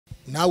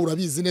nawe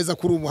urabizi neza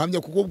kuri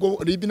umuhamya kuko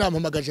ubwo ribi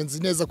nampamagaje nzi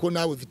neza ko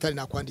nawe Vitali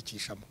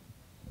nakwandikishamo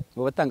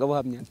mu batanga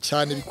buhamya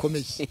cyane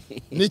bikomeye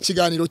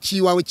n'ikiganiro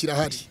cy'iwawe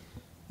kirahari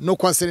no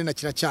kwa SEREiNE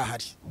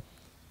kiracyahari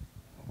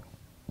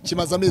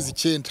kimaze amezi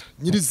 9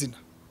 nyirizina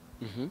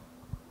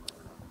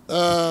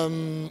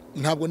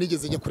ntabwo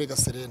nigeze njya kurega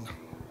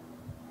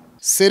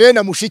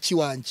SEREiNE mushiki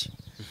wanjye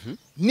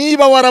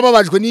niba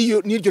warababajwe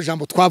n'iryo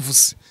jambo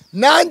twavuze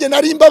nanjye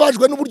nari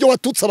mbabajwe n'uburyo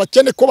watutse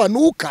abakene ko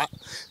banuka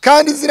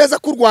kandi zireza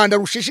ku Rwanda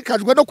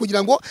rushishikajwe no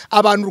kugira ngo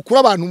abantu rukura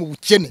abantu mu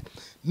bukene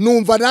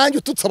numva nanjye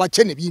ututse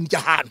abakene bindya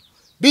ahantu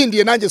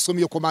bindiye nanjye soma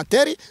iyo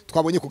commentaire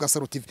twabonye ku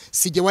Gasaro TV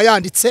sije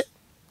wayanditse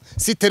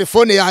si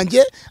telefone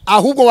yanjye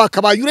ahubwo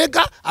wakabaye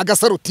urega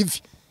Agasaro TV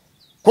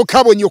ko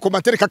kabonye iyo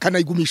commentaire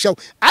kakanayigumishaho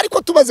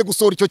ariko tumaze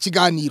gusohora icyo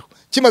kiganiro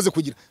kimaze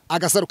kugira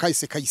Agasaro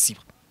kahise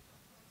kayisiba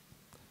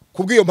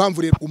kubwiyo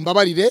mpamvu rero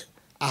umbabarire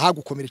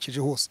ahagukomerekeje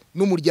hose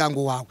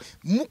n'umuryango wawe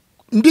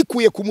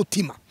mbikuye ku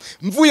mutima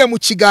mvuye mu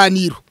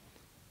kiganiro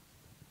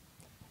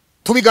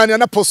tubiganira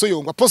na Poso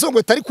Yongwa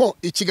ariko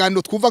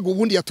ikiganiro twuvaga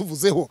ubundi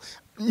yatuvuzeho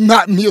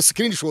niyo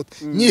screenshot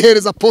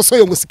nyihereza Poso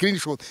Yongwa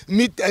screenshot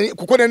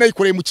kuko nari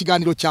nayikoreye mu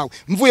kiganiro cyawe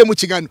mvuye mu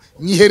kiganiro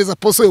nyihereza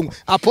Poso Yongwa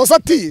aposa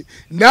ati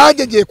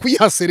nanjye ngiye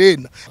kuyiha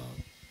SEREiNE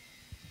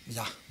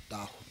ya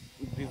daho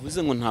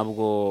bivuze ngo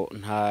ntabwo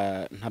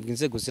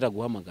inzego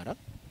ziraguhamagara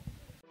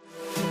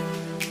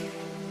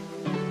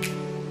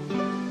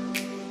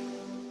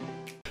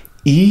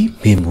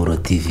Impemburo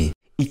TV.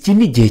 Iki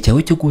ni igihe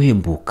cyawe cyo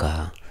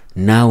guhembuka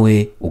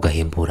nawe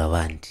ugahembura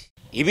abandi.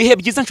 Ibihe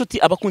byiza nshuti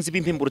abakunzi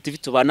b'impemburo TV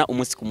tubana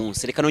umunsi ku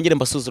munsi. Reka nongere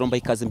mbasuzuro mbaye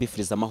ikaze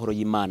mbifuriza amahoro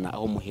y'Imana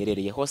aho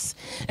muherereye hose.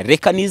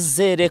 Reka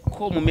nizere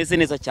ko mumeze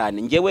neza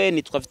cyane. Ngewe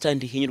nitwa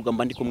Vitali hinyurwa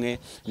mba ndi kumwe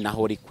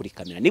naho uri kuri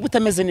kamera. Niba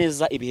utameze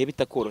neza ibihe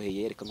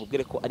bitakoroheye reka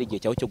nkubwire ko ari igihe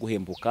cyawe cyo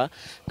guhembuka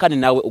kandi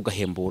nawe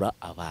ugahembura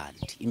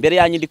abandi. Imbere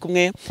yanyu ndi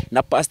kumwe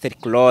na Pastor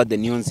Claude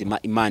Niyonzima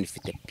Imana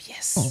ifite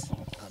PS.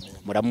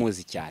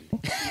 Muramuzi cyane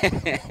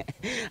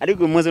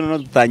ariko umuze no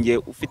dutangiye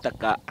ufite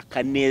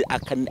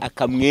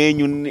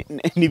akamwenyu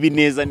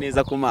n'ibineza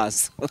neza ku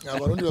maso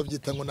abarundi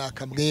bavyita ngo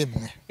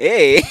nakamwemwe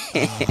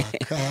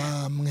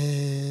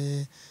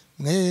kamwe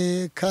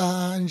mwe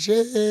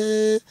kanje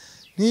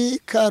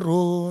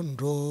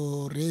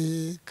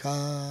nikarondoreka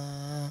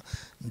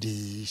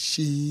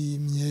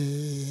ndishimye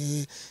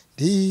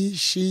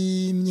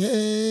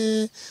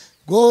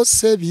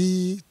gose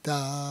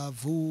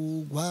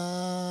bitavugwa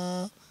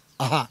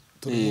aha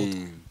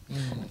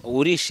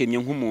urishimye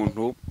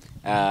nk'umuntu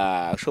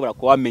ushobora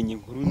kuba wamenya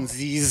inkuru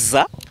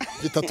nziza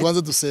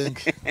tubanze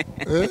dusenge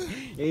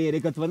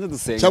reka tubanze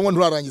dusenge cyangwa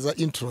nturarangiza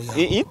intro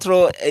yawe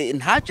intro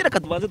ntacyo reka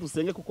tubanze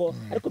dusenge kuko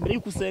ariko mbere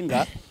y'uko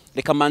usenga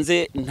reka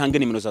manze ntange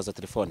nimero za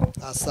telefone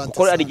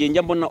kuko ari igihe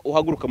njya mbona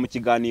uhaguruka mu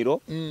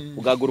kiganiro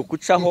ugahaguruka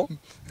ucaho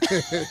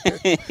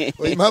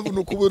impamvu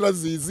nuko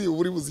urazizi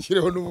uburi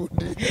buzishyireho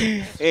n'ubundi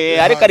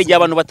ariko ari igihe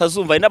abantu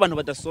batazumva ari n'abantu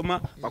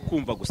badasoma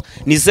bakumva gusa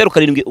ni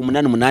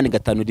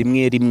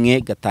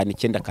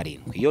 0788511597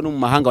 iyo no mu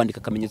mahanga wandika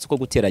akamenyetso ko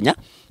guteranya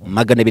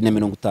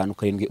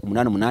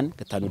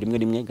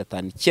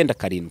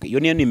 257 iyo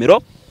niyo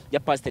nimero ya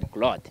Pastor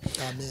Claude.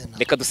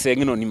 Reka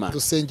dusenge none Imana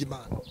dusenge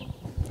Imana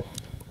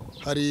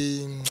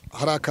hari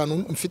akantu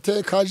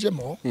mfite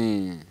kajemo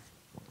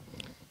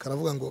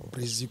karavuga ngo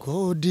praise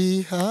God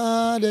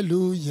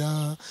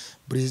hallelujah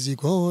praise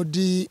God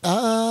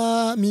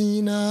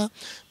amina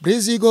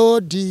praise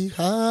God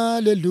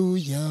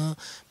hallelujah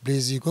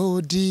praise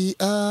God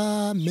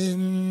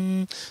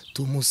amen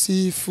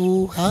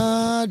tumusifu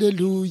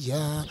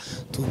hallelujah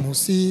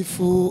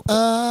tumusifu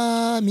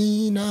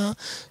amina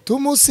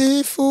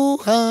tumusifu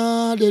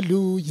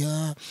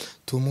hallelujah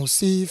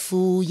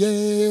tumusifu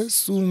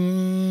Yesu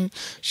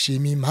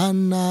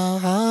shimimana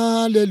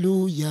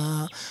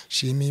hallelujah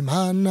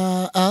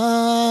shimimana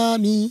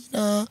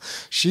amina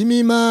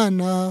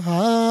shimimana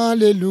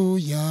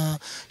hallelujah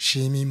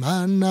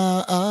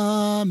shimimana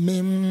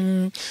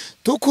amen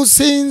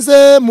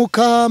tukusinze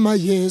mukama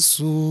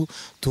Yesu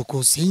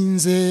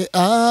tukusinze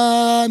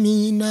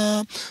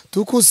amina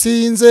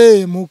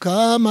tukusinze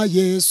mukama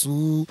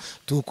Yesu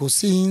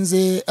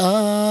tukusinze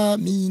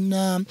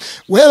amina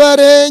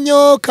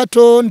webarenyo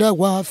katonda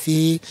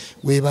wafe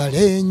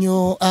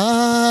webarenyo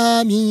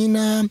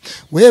amina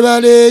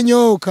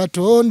webarenyo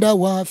katonda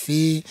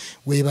wafe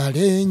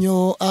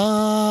webarenyo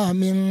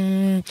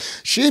amen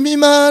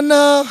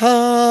shimimana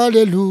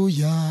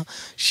hallelujah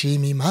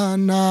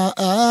shimimana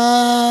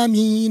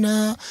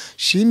amina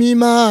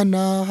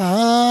shimimana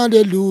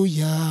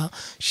hallelujah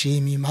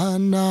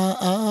shimimana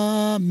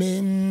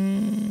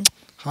amen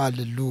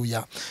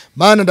hallelujah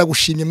Mana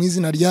ndagushimye mu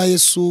izina rya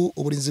Yesu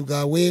uburinzi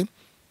bwawe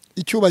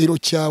icyubahiro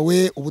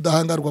cyawe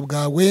ubudahangarwa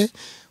bwawe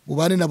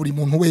ubane na buri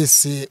muntu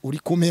wese uri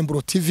ku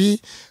Mpemburo TV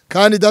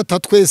kandi data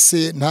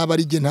twese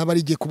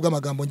ntabarige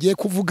kubw'amagambo ngiye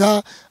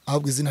kuvuga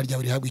ahubwo izina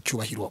ryawe rihabwa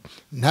icyubahiro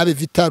ntabe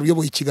Vitali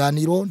uyoboye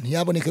ikiganiro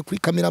ntiyaboneke kuri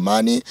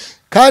kameramani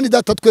kandi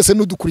data twese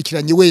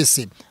nudukurikiranye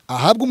wese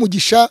ahabwa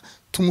umugisha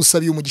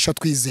tumusabiye umugisha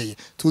twizeye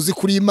tuzi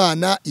kuri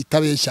Imana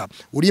itabeshya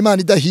uri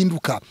Imana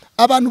idahinduka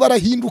abantu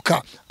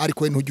barahinduka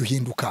ariko we ntujya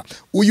uhinduka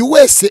uyu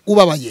wese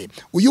ubabaye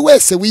uyu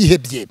wese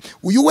wihebye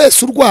uyu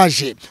wese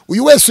urwaje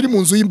uyu wese uri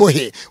mu nzu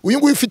y'imbohe uyu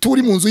nguyu ufite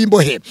uri mu nzu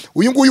y'imbohe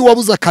uyu nguyu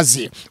wabuze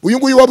akazi uyu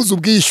nguyu wabuze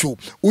ubwishyu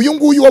uyu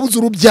nguyu wabuze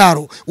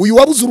urubyaro uyu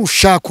wabuze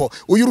urushako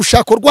uyu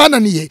rushako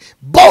rwananiye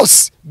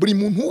bose buri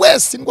muntu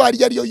wese indwara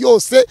iyo ariyo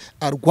yose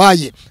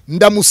arwaye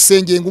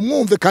ndamusengeye ngo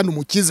umwumve kandi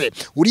umukize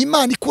uri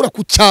Imana ikura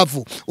ku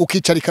cyavu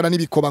ukicarikana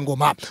n'ibikoba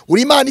ngoma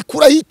uri Imana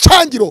ikura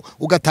y'icangiro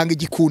ugatanga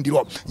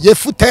igikundiro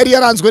Yefuta yari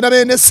yaranzwe na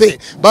bene se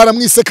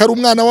baramwiseka ari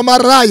umwana wa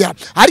maraya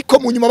ariko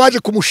mu nyuma baje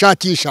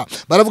kumushakisha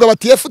baravuga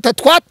bati Yefuta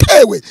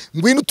twatewe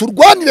ngwino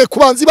turwanire ku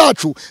banzi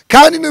bacu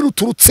kandi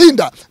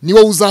niruturutsinda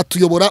niwe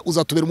uzatuyobora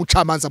uzatubera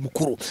umucamanza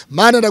mukuru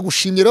Mana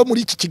ndagushimye rero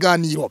muri iki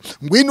kiganiro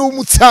ngwino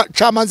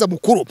umucamanza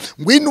mukuru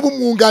ngwino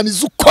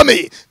umwunganizi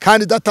ukomeye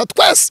kandi data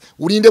twese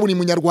urinde buri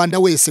munyarwanda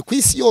wese ku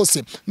isi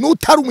yose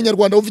n'utari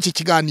umunyarwanda wumva iki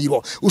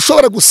kiganiro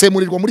ushobora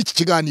gusemurirwa muri iki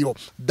kiganiro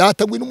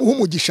data ngwino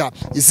umuhumugisha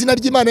izina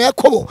ry'Imana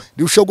Yakobo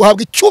rirushaho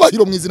guhabwa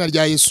icyubahiro mu izina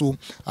rya Yesu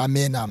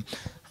amen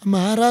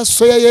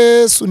amaraso ya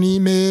Yesu ni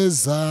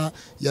meza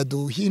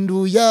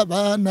yaduhinduye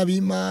abana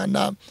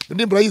b'Imana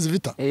ndimbo urayizi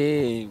Vita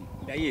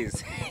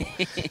ndayizi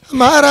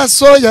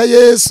amaraso ya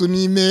Yesu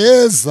ni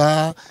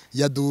meza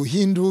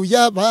yaduhinduye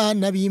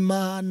abana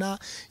b'Imana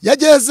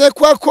yageze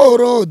kwa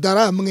Claude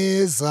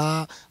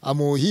aramweza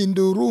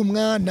amuhindura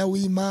umwana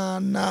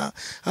w'Imana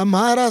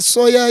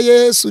amaraso ya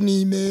Yesu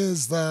ni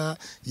meza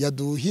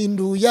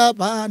yaduhinduye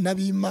abana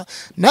b'Imana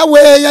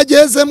nawe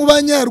yageze mu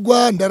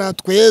Banyarwanda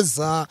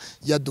aratweza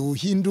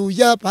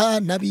yaduhinduye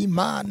abana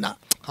b'Imana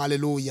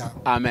haleluya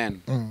amen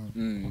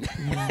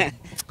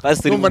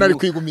numva nari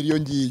kwigumira iyo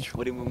ngiyo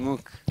uri mu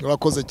mwuka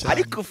urakoze cyane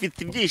ariko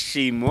ufite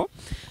ibyishimo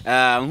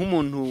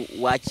nk'umuntu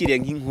wakiriye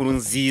nk'inkuru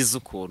nziza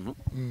ukuntu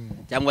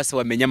cyangwa se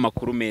wamenya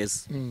amakuru meza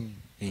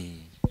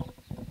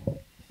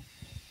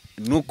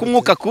nuko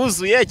umwuka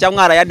kuzuye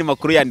cyangwa hari ayandi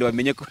makuru yandi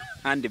wamenye ko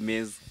handi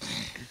meza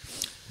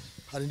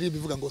hari ndi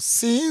bivuga ngo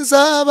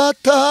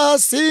sinzabata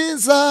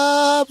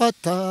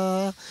sinzabata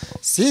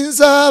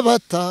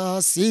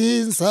sinzabata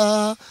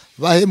sinza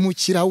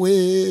bahemukira we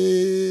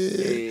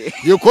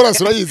iyo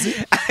chorus urayizi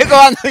ariko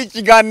abantu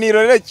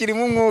ikiganiro rero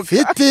kirimo umwuka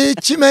fiti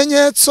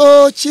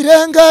ikimenyetso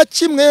kirenga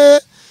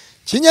kimwe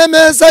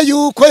kinyemeza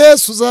yuko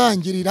Yesu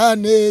uzangirira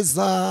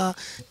neza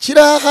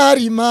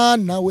kirahari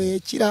Imana we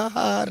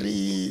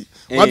kirahari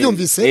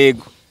wabyumvise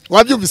yego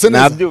wabyumvise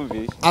neza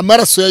nabyumvise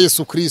amaraso ya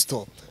Yesu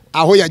Kristo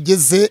aho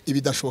yageze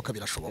ibidashoboka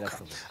birashoboka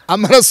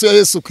amaraso ya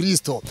Yesu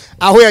Kristo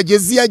aho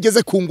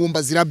yageze ku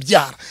ngumba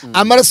zirabyara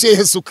amaraso ya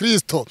Yesu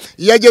Kristo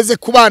yageze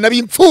ku bana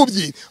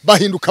b'imfubyi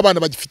bahinduka abana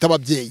bagifite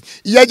ababyeyi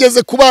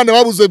yageze ku bana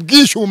babuze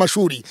bwishyu mu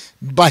mashuri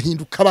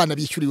bahinduka abana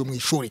bishyuriwe mu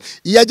ishuri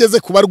yageze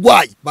ku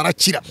barwayi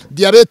barakira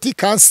diabete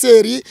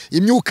kanseri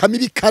imyuka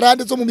mibi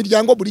karande zo mu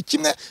miryango buri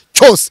kimwe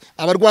cyose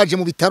abarwaje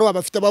mu bitaro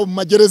abafite abo mu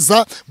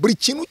magereza buri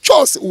kintu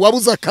cyose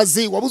uwabuze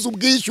akazi wabuze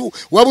ubwishyu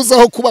wabuze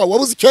aho kuba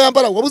wabuze icyo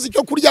yambara wabuze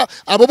icyo kurya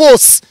abo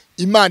bose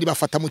Imana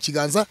ibafata mu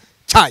kiganza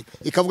cyayo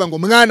ikavuga ngo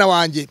mwana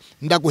wanjye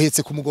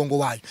ndaguhetse ku mugongo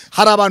wayo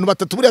hari abantu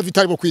batatu buri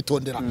Vitali bo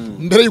kwitondera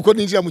mbere yuko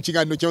ninjira mu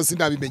kiganiro cyawe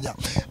sindabimenya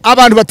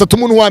abantu batatu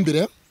umuntu wa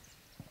mbere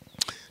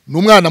ni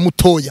umwana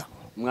mutoya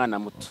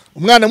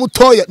umwana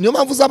mutoya niyo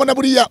mpamvu uzabona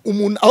buriya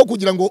umuntu aho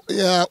kugira ngo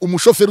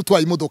umushoferi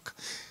utwaye imodoka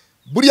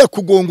buriya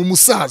kugonga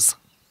umusaza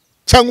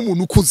cyangwa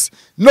umuntu ukuze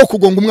no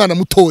kugonga umwana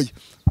mutoya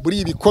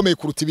buri bikomeye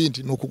kuruta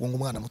ibindi no kugonga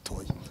umwana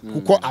mutoya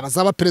kuko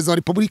abazaba perezida wa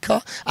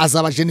repubulika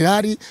azaba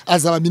generali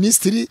azaba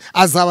ministeri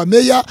azaba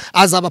meya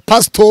azaba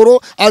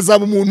pastoro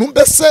azaba umuntu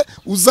mbese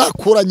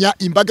uzakoranya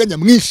imbaga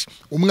nyamwinshi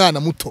umwana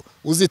muto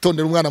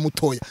uzitondera umwana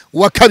mutoya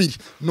uwa kabiri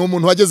no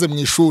umuntu wageze mu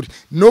ishuri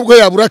nubwo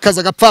yabura akazi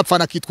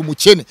agapfapfana akitwa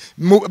umukene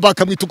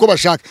bakamwita uko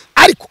bashaka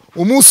ariko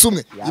umunsi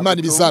umwe Imana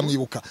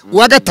ibizamwibuka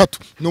uwa gatatu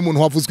no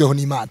umuntu wavuzweho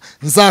n'Imana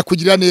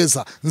nzakugirira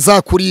neza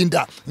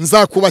nzakurinda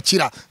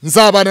nzakubakira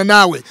nzabana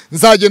nawe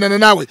nzagendana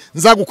nawe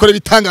nzagukorera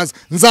ibitangaza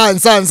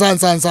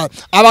nza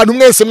abantu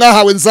mwese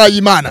mwahawe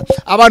nzayimana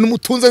abantu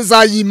mutunze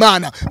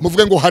nzayimana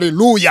muvuge ngo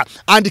haleluya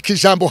andika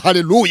ijambo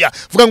haleluya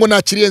vuga ngo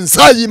nakiriye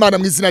nzayimana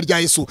mu izina rya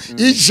Yesu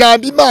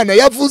ijambo Imana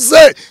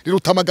yavuze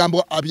riruta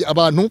amagambo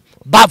abantu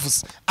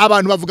bavuze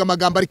abantu bavuga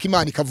amagambo ariko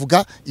Imana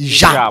ikavuga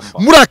ijambo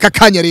muri aka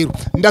kanya rero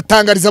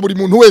ndatangariza buri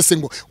muntu wese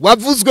ngo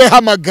wavuzweho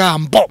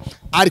amagambo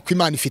ariko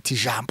Imana ifite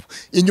ijambo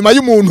inyuma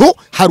y'umuntu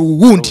hari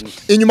uwundi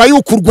inyuma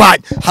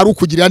y'ukurwanya hari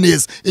ukugirira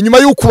neza inyuma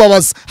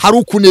y'ukubabaza hari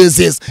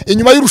ukunezeza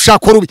inyuma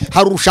y'urushako rubi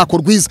hari urushako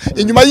rwiza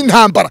inyuma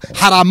y'intambara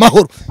hari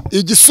amahoro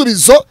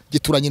igisubizo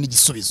gituranye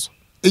n'igisubizo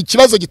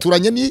ikibazo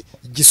gituranye ni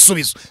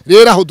igisubizo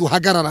rero aho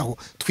duhagararaho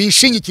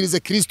twishingikirize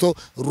Kristo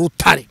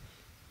rutare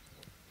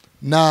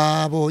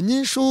nabonye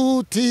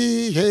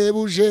inshuti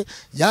hebuje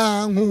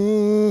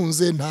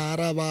yankunze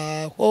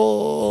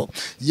ntarabaho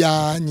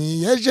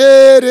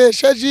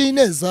yanyiyejeresheje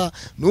ineza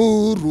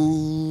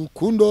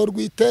n'urukundo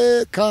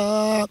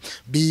rw'iteka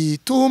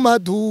bituma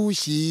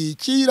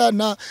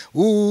dushyikirana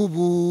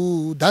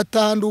ubu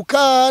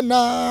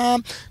datandukana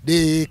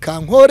reka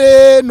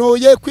nkore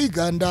noye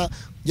kwiganda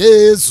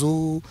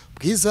Yezu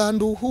bwiza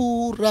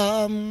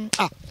nduhura.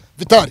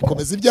 Vitali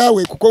komeza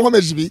ibyawe kuko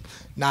nkomeje ibi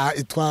na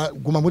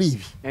twaguma muri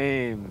ibi.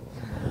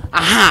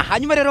 Aha,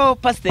 hanyuma rero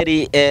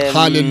pasiteri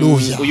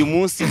uyu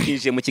munsi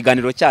twinjiye mu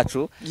kiganiro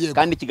cyacu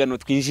kandi ikiganiro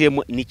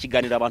twinjiyemo ni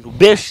ikiganiro abantu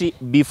benshi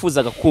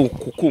bifuzaga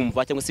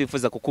kukumva cyangwa se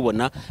bifuza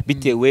kukubona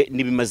bitewe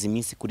n'ibimaze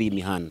iminsi kuri iyi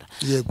mihanda.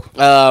 Yego.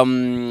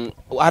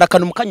 Hari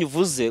akantu mukanya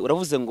uvuze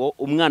uravuze ngo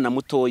umwana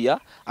mutoya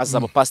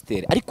azaba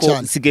pasiteri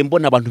ariko nsigaye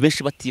mbona abantu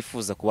benshi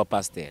batifuza kuba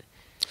pasiteri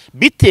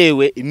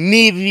bitewe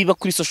nibiba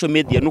kuri social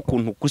media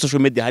n'ukuntu kuri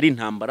social media hari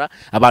intambara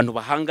abantu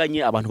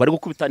bahanganye abantu bari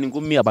gukubitana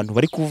ingumi abantu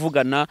bari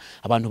kuvugana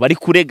abantu bari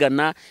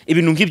kuregana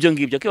ibintu ngibyo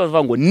ngibyo ko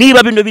bavuga ngo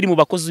niba bino biri mu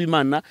bakozi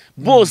b'Imana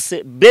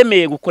bose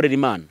bemeye gukorera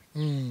Imana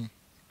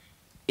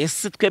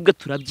ese twebwe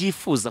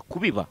turabyifuza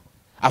kubiba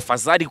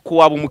afazari ko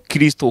waba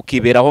umukristo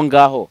ukibera aho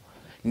ngaho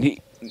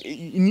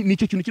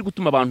nicyo kintu kiri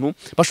gutuma abantu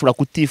bashobora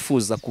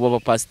kutifuza kuba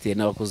abapasiteri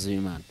n'abakozi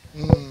b'Imana.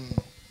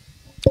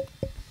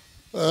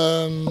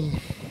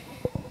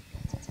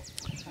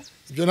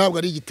 Ibyo ntabwo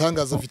ari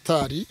igitangaza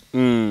Vitali.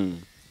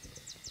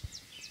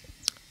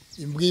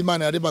 Imbwa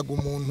Imana yarebaga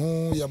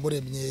umuntu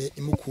yamuremye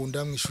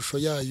imukunda mu ishusho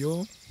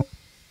yayo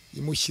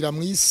imushyira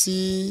mu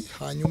isi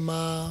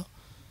hanyuma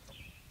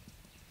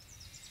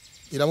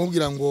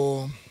iramubwira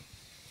ngo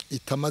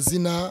ita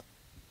amazina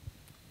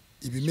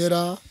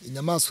ibimera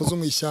inyamaswa zo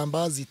mu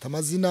ishyamba zita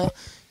amazina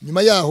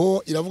nyuma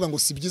yaho iravuga ngo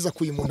si byiza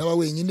ko uyu muntu aba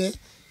wenyine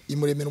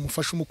imuremera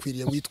umufasha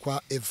umukwiriye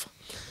witwa Eva.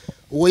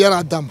 Uwo yari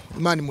Adamu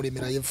Imana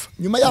imuremera Eva.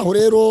 Nyuma yaho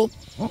rero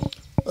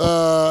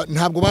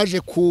ntabwo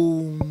baje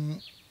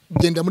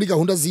kugenda muri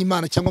gahunda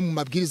z'Imana cyangwa mu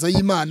mabwiriza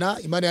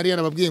y'Imana. Imana yari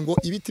yarababwiye ngo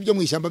ibiti byo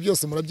mu ishyamba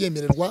byose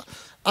murabyemererwa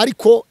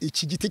ariko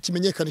iki giti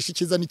kimenyekanisha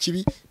icyiza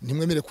n'ikibi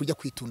ntimwemere kurya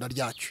kwitunda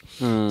ryacyo.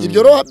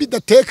 Ibyo rero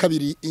bidateka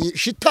biri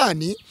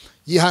shitani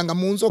yihanga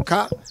mu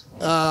nzoka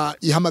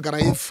ihamagara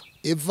Eva.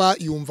 Eva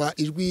yumva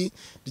ijwi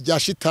rya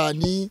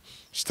shitani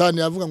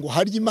yavuga ngo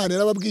hari Imana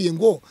yarababwiye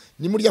ngo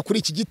nimurya kuri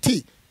iki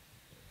giti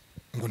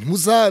ngo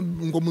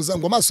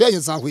ngo amaso yanyu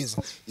zahweza.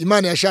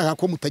 Imana yashaka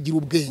ko mutagira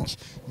ubwenge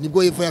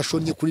nibwo Eva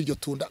yashonye kuri iryo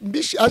tunda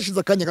mbishi ashize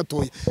akanya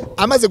gatoya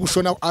amaze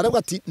gushona aravuga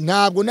ati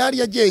ntabwo nari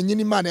yagenye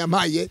n'Imana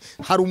yampaye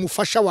hari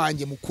umufasha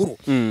wanjye mukuru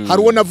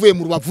hari uwo navuye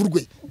mu rubavu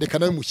rwe reka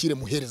nawe mushyire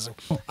muherezo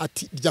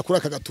ati rya kuri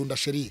aka gatunda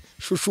sheri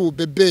shushu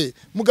bebe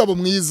mugabo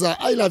mwiza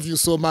I love you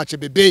so much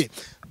bebe.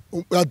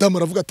 Adamu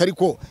aravuga ati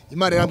ariko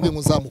Imana yarambwiye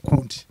ngo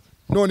zamukunde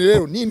none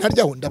rero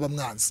nintaryaho ndaba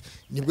mwanzi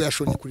nibwo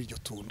yashonye kuri iryo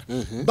tunda.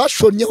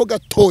 Bashonyeho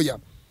gatoya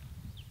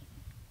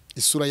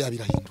isura yabo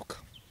irahinduka.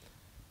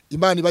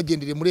 Imana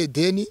ibagendereye muri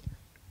Edeni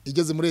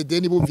igeze muri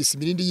Edeni bumvise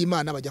imirindi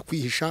y'Imana bajya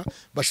kwihisha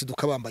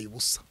bashiduka bambaye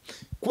ubusa.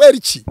 Kubera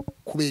iki?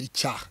 Kubera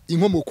icyaha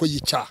inkomoko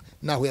y'icyaha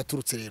naho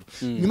yaturutse rero.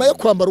 Nyuma yo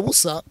kwambara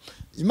ubusa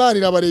Imana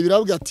irabareba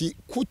iravuga ati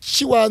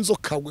kuki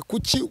wanzokawe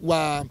kuki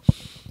wa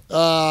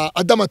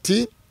Adamu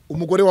ati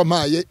umugore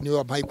wampaye niwe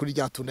wampaye kuri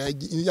rya tunda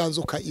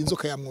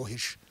inzoka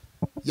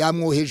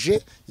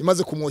yamwoheje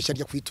imaze kumwoshya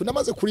rya kwitunda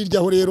amaze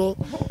kuriryaho rero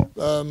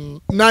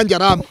nanjye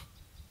arama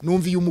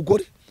numviye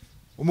umugore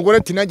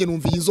ati nanjye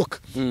numviye inzoka.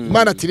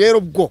 Imana ati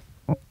rero bwo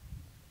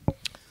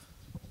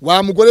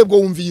wa mugore bwo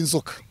wumviye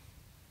inzoka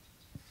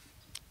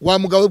wa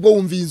mugabo bwo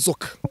wumviye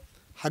inzoka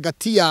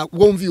hagati ya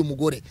bwo wumviye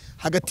umugore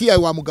hagati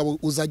yawe wa mugabo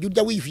uzajya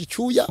urya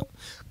wificyuya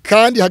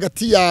kandi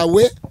hagati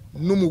yawe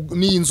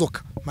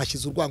n'inzoka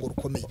mashyize urwango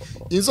rukomeye.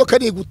 Inzoka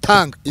ni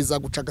gutanga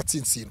izaguca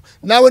agatsinsino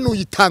nawe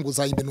nuyitanga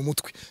uzayimena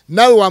umutwe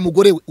nawe wa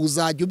mugore we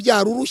uzajya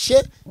ubyara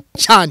urushye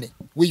cyane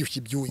wiyushye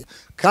ibyuya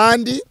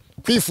kandi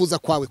kwifuza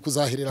kwawe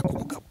kuzaherera ku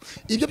mugabo.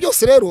 Ibyo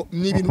byose rero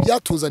ni ibintu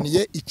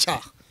byatuzaniye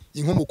icyaha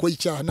inkomoko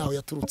y'icyaha naho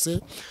yaturutse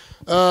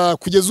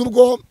kugeza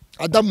ubwo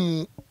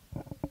Adamu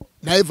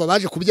na Eva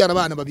baje kubyara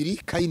abana babiri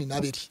Kayini na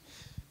Abeli.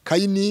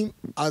 Kayini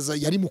aza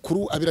yari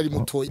mukuru Abeli ari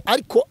mutoya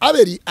ariko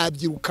Abeli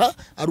abyiruka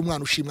ari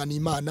umwana ushimwa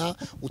n'Imana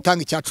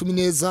utanga icyacumi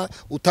neza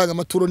utanga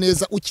amaturo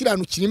neza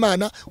ukiranukira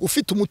Imana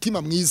ufite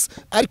umutima mwiza.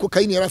 Ariko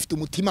Kayini yari afite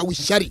umutima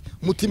w'ishyari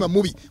umutima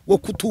mubi wo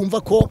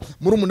kutumva ko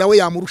murumuna we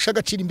yamurusha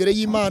agaciro imbere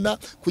y'Imana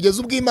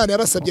kugeza ubwo Imana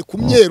yabasabye ku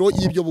myero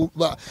y'ibyo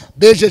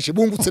bejeje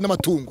bungutse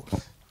n'amatungo.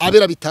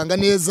 Abera bitanga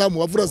neza mu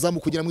bavura zamu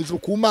kugira mu ijuru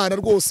ku Mana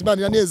rwose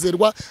Imana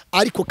iranezerwa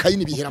ariko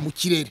Kayini bihera mu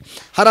kirere.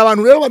 Hari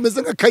abantu rero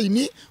bameze nka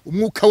Kayini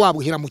umwuka wabo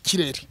uhera mu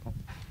kirere.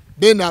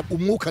 Bena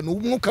umwuka ni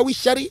umwuka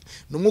w'ishyari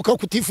ni umwuka wo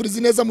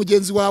kutifuriza neza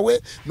mugenzi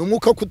wawe ni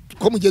umwuka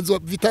ko mugenzi wa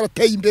Vitali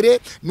ateye imbere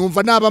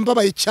numva naba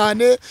mbabaye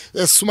cyane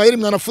Sumayire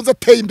mwanafunze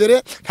ateye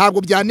imbere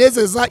ntabwo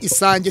byanezeza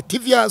Isange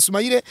TV ya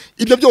Sumayire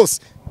ibyo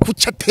byose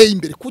kuki ateye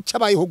imbere kuki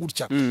abayeho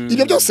gutya.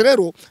 Ibyo byose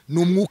rero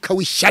ni umwuka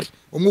w'ishyari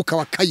umwuka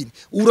wa Kayini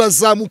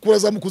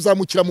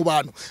uzamukira mu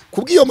bantu.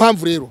 Kubw'iyo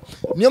mpamvu rero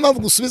niyo mpamvu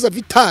gusubiza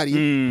Vitali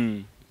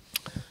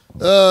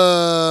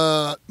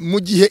mu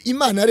gihe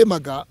Imana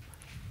yaremaga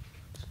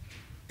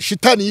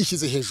shitani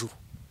yishyize hejuru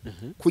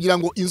kugira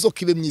ngo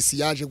inzoka ibe mu isi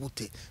yaje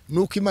gute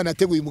nuko Imana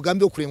yateguye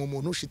umugambi wo kurema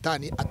umuntu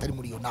shitani atari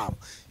muri iyo nama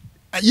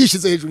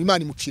yishyize hejuru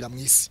Imana imucira mu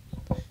isi.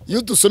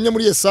 Iyo dusomye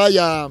muri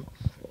Yesaya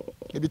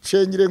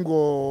ibicengire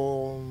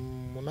ngo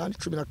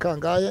 8:10 na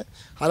kangahe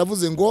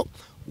haravuze ngo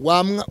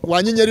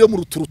wa nyenyeri yo mu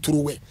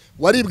ruturuturuwe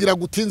waribwira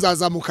guti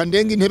nzazamuka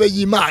ndenga intebe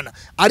y'Imana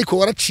ariko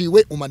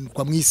waraciwe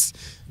umanurwa mu isi.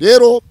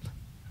 Rero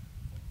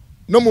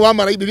no mu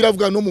bamarayika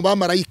biravuga no mu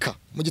bamarayika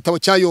mu gitabo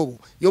cya Yobu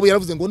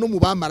yaravuze ngo no mu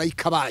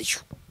bamarayika bayo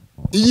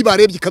iyi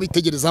barebye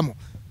ikabitegerezamo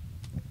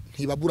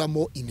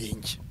ntibaburamo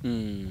inenge.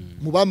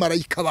 Mu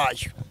bamarayika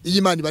bayo iyi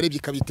Imana ibarebye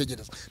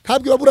ikabitegereza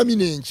ntabwo ibaburamo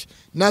inenge.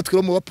 Natwe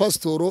ro mu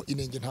bapastoro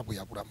inenge ntabwo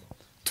yaburamo.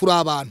 Turi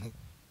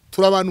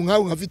abantu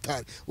nkawe nka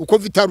Vitali. Uko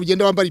Vitali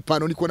ugenda wambara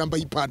ipantaro niko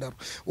nambaye ipantaro.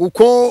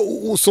 Uko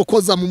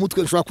usokoza mu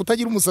mutwe ushobora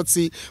kutagira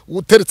umusatsi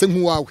uteretse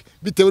nk'uwawe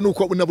bitewe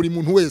nuko na buri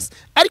muntu wese,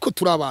 ariko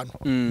turi abantu.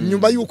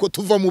 Nyuma yuko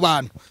tuva mu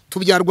bantu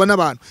tubyarwa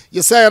n'abantu.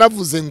 Yesaya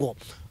yaravuze ngo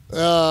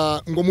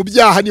mu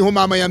byaha niho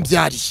mama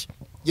yambyariye.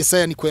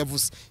 Yesaya niko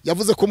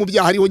yavuze ko mu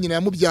byaha ariho nyina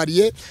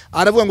yamubyariye.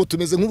 Aravuga ngo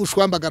tumeze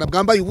nk'ubushwambagara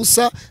bwambaye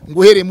ubusa ngo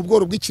uhereye mu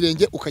bworo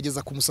bw'ikirenge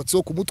ukageza ku musatsi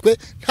wo ku mutwe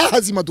nta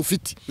hazima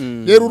dufite.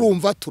 Rero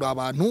urumva turi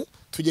abantu,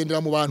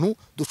 tugendera mu bantu,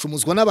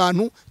 ducumuzwa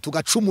n'abantu,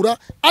 tugacumura,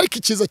 ariko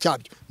ikiza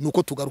cyabyo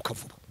nuko tugaruka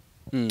vuba.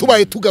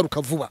 Tubaye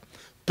tugaruka vuba.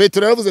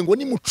 Petero yaravuze ngo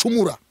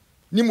nimucumura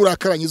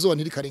nimurakaranye izuba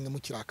ntirikarenga mu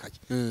kirakaye.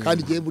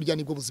 Kandi gihe burya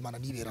nibwo buzima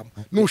niberamo.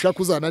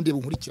 Nushaka uzana ndebe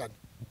unkurikirane.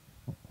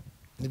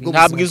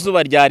 Ntabwo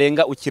izuba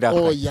ryarenga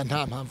ukirakaye. Oya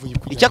nta mpamvu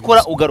y'ukuri.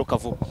 Icyakora ugaruka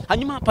vuba.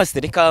 Hanyuma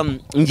pastor reka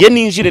ngiye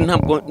ninjire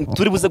ntabwo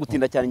turi buze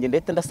gutinda cyane nge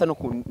ndetse ndasa no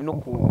ku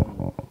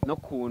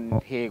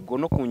ntego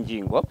no ku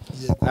ngingo.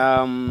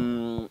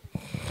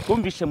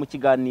 Twumvishe mu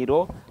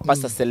kiganiro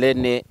Pastor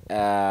SEREINE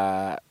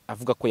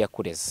avuga ko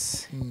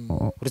yakureze.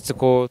 Uretse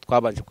ko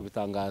twabanje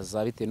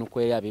kubitangaza bitewe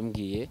nuko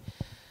yabimbwiye.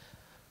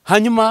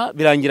 Hanyuma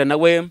birangira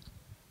nawe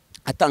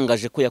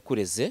atangaje ko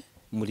yakureze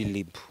muri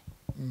Libu.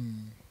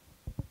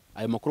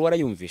 Ayo makuru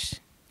warayumvishe?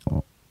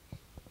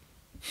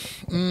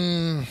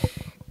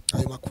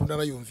 Ayo makuru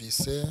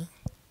narayumvise.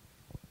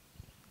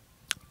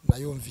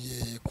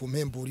 Nayumviye ku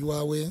mpemburi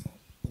wawe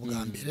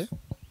ubwa mbere.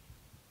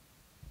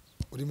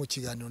 Uri mu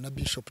kiganiro na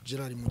Bishop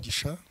Gerard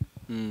Mugisha.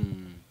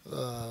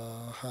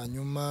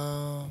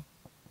 Hanyuma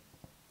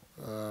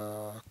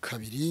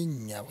kabiri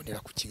nyabonera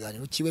ku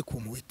kiganiro kiwe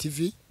ku Mpuhwe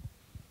TV.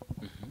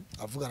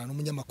 Avugana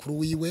n'umunyamakuru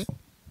wiwe.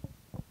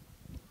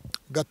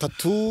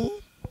 Gatatu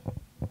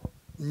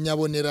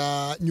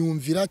nyabonera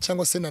nyumvira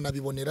cyangwa se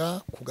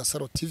nanabibonera ku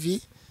Gasaro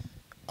TV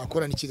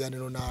akorana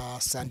ikiganiro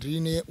na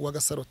Sandrine wa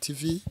Gasaro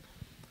TV.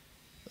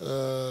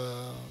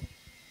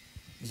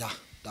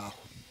 Daho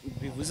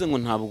bivuze ngo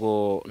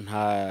ntabwo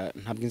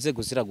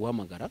inzego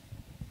ziraguhamagara.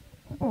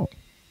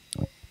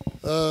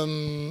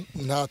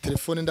 Nta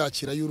telefone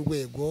ndakira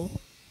y'urwego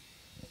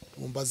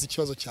umbaza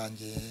ikibazo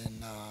cyanjye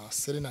na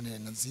SEREINE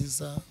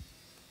nziza.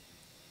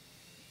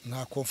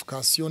 Nta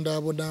convocation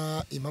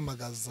ndabona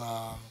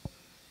impamagaza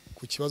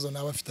ku kibazo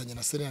nabafitanye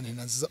na SEREINE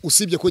nziza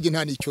usibye ko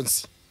nta nicyo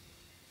nzi.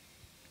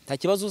 Nta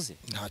kibazo uzi?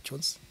 Ntacyo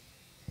nzi.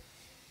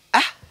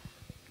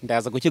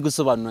 Ndaza guke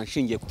gusobanura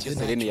nshingiye ku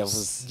SEREINE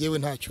yavuze. Yewe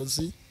ntacyo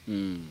nzi.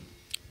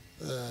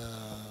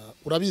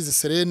 Urabizi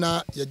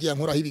SEREINE yagiye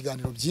ankoraho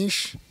ibiganiro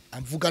byinshi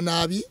amvuga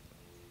nabi.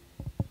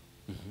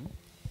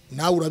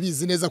 Nawe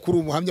urabizi neza kuri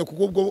umuhamya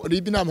kuko ubwo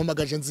ribi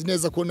nampamagaje nzi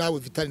neza ko nawe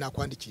Vitali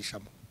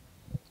nakwandikishamo.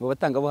 Mu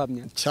batanga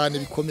buhamya cyane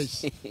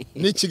bikomeye.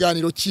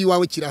 N'ikiganiro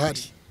cy'iwawe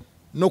kirahari.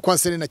 No kwa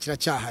SEREINE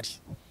kiracyahari.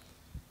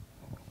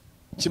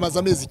 Kimaze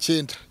amezi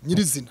 9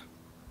 nyirizina.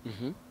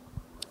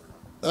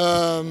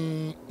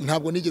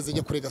 Ntabwo nigeze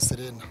njya kurega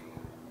SEREINE.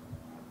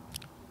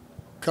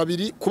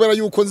 Kabiri kubera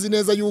yuko nzi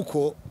neza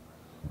yuko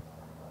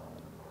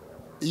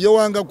iyo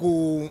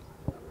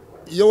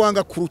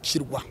wanga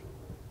kurukirwa,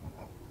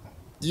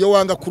 iyo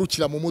wanga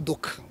kurukira mu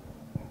modoka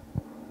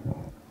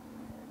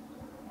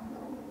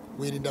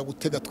wirinda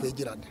gutega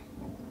twegerane.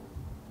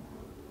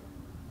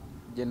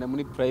 Ugenda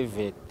muri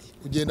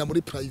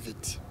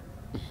private.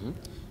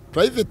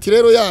 Private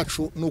rero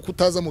yacu ni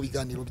ukutaza mu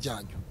biganiro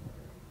byanyu.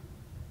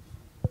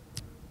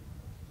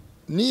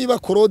 Niba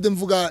Claude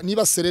mvuga,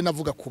 niba SEREINE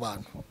avuga ku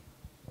bantu,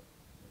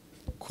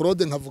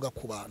 Claude nkavuga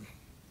ku bantu,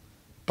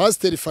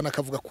 Pastor Fana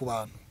akavuga ku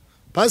bantu,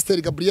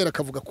 Pastor Gabriel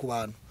akavuga ku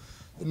bantu,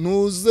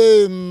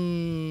 nuze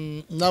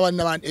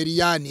n'abandi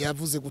Eliane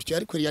yavuze gutyo,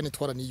 ariko Eliane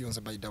twara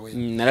niyunze by the way.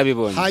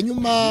 Narabibonye.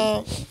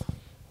 Hanyuma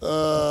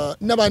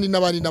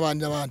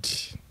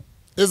n'abandi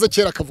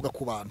Ezekiel akavuga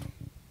ku bantu.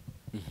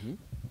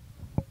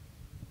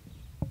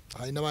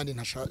 Hari n'abandi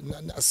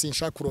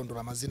sinshaka kurondora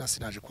amazina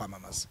sinaje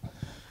kwamamaza.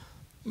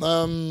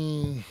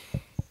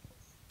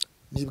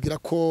 Nibwira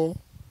ko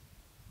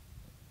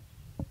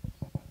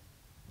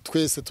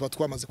twese tuba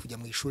twamaze kujya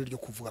mu ishuri ryo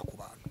kuvuga ku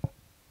bantu.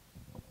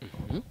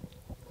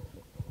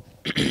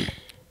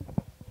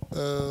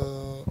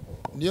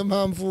 Niyo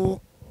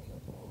mpamvu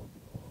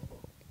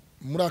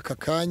muri aka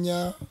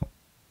kanya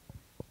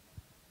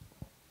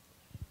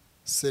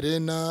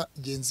Serena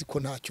genzi ko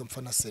ntacyo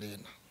mpfa na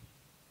Serena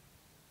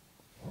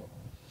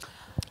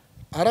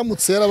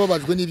aramutse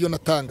yarababajwe n'ibyo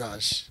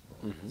natangaje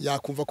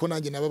yakumva ko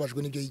nanjye nababajwe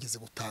n'ibyo yigeze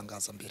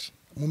gutangaza mbere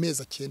mu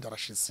mezi 9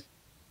 arashize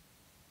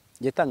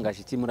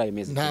yatangaje iki muri ayo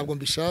mezi ntabwo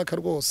mbishaka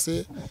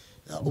rwose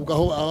ubwo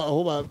aho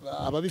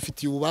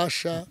ababifitiye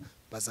ububasha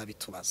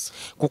bazabitubaza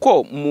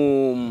kuko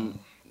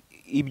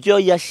ibyo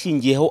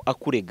yashingiyeho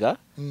akurega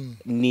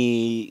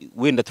ni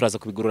wenda turaza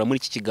kubigorora muri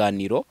iki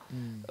kiganiro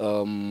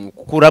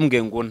kuko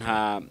urambwe ngo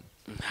nta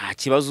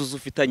kibazo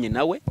uzufitanye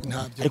nawe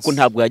ariko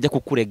ntabwo yajya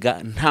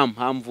kukurega nta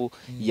mpamvu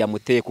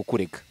yamuteye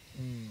kukurega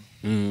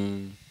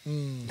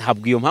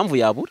ntabwo iyo mpamvu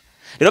yabura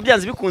rero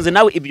byanze bikunze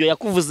nawe ibyo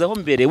yakuvuzeho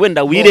mbere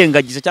wenda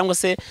wirengagije cyangwa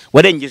se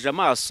warengeje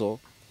amaso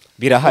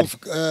birahari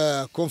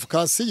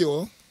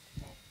convocation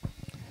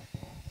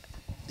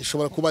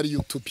ishobora kuba ari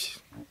YouTube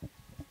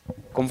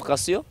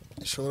convocation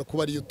ishobora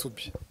kuba ari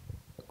YouTube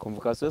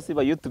convocation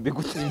siba YouTube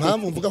gute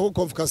impamvu mvuga ko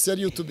convocation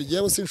ari YouTube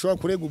yewe sinshobora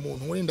kurega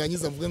umuntu muri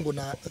ndangiza mvuge ngo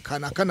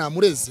kanaka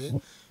namureze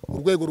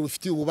urwego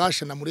rubifitiye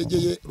ububasha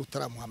namuregeye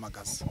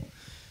rutaramuhamagaza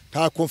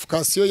nta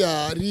convocation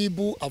ya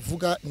ribu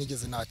avuga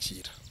nigeze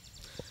nakira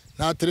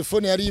nta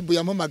telefone ya ribu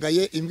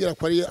yampamagaye imbwira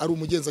ko ari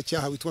umugenza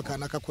cyaha witwa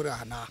kanaka akorera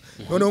hana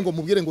noneho ngo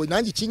mubwire ngo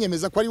nanjye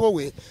kinyemeza ko ari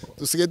wowe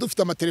dusigaye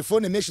dufite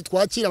amatelefone menshi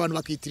twakira abantu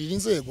bakitirira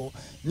inzego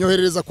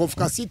nyoherereza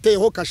convocation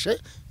iteyeho kashe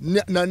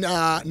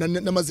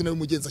n'amazina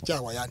y'umugenza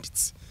cyaha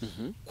wayanditse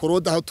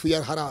Claude aho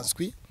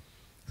harazwi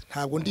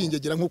ntabwo ndi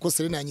ingegera nkuko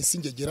Serena yanyise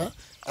ingegera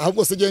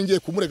ahubwo se ngiye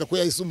kumurega ko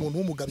yahise umuntu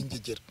w'umugabo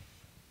ingegera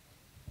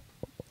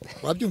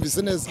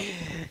wabyumvise neza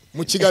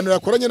mu kiganiro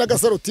yakoranye na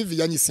Gasaro TV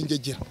yanyise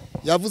ingegera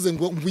yavuze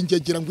ngo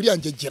ingegera ngo uriya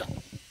ngegera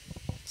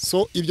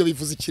so ibyo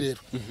bivuze iki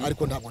rero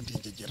ariko ntabwo ndi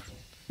ingegera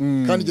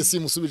kandi nge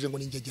simusubije ngo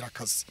ni ingegera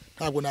akazi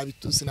ntabwo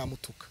nabitusi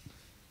namutuka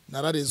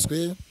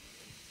nararezwe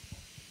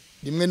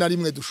rimwe na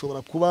rimwe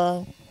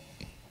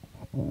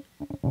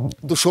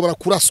dushobora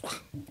kuraswa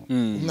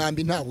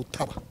umwambi nta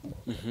utaba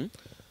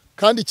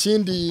kandi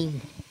ikindi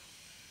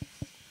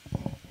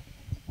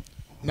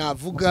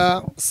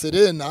navuga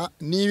Serena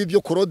niba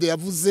ibyo Claude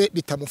yavuze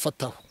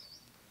bitamufataho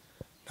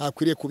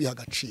ntakwiriye kubiha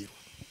agaciro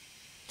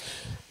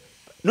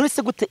none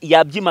se gute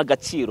yabyima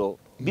agaciro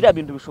biriya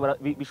bintu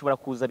bishobora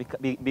kuza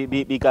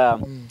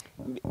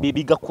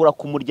bigakora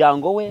ku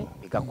muryango we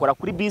bigakora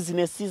kuri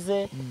business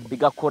ze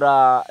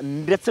bigakora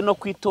ndetse no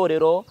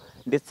kwitorero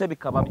ndetse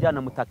bikaba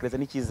byanamutakiriza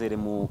n'icyizere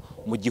mu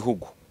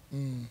gihugu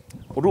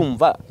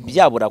urumva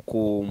byabura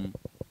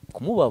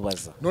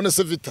kumubabaza none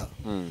se Vita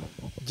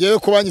jewe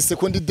ko banyise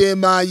ko ndi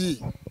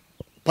demayi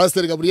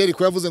Pastor Gabriel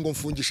ko yavuze ngo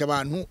mfungisha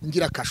abantu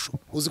ngira kasho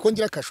uzi ko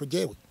ngira kasho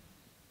jewe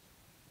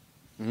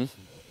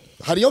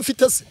hariyo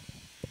mfite se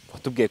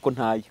watubwiye ko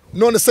ntayo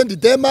none se ndi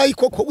demayi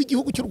koko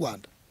w'igihugu cy'u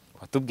Rwanda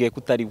watubwiye ko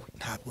utari we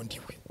ntabwo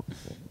ndiwe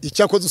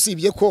icyakoze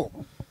usibye ko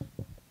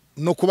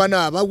no kuba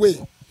nabawe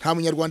nta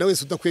munyarwanda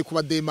wese udakwiye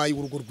kuba demayi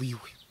urugo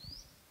rwiwe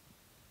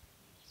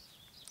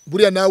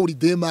buriya nawe uri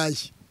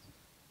demayi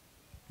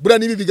buriya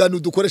nibi biganiro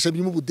dukoresha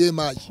birimo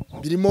ubudemayi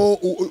birimo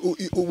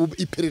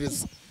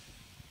iperereza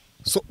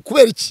so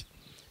kubera iki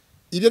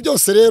ibyo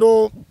byose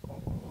rero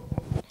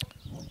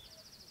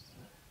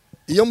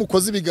iyo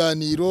mukoze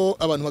ibiganiro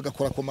abantu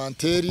bagakora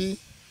komanteri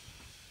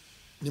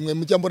nimwe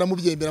mujya mbona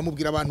mubyembera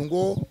mubwira abantu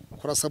ngo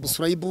kora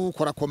subscribe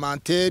kora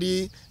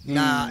komanteri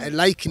na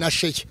like na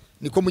share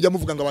niko mujya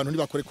muvuga ngo abantu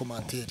ntibakore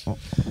komanteri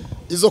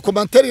izo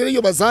komanteri rero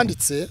iyo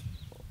bazanditse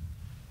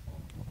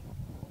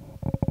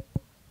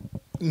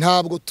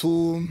ntabwo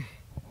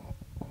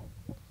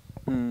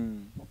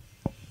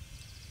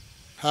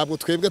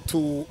twebwe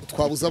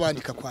twabuza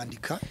abandika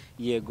kwandika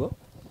yego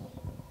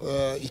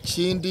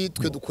ikindi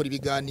twe dukora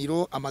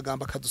ibiganiro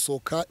amagambo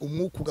akadusohoka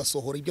umwuka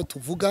ugasohora ibyo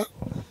tuvuga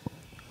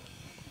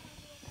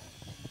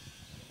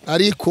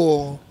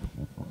ariko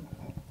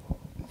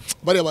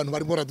bari abantu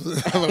barimo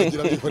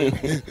baragira bikorera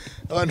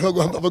abantu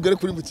bagore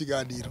kuri mu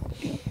kiganiro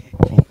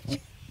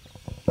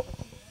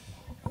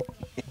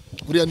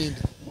uriya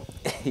ninde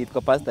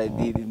yitwa Pastor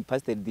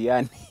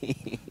Diane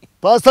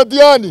Pastor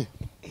Diane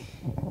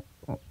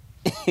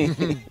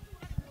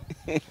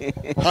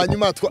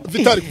hanyuma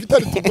Vitali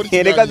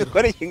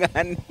dukora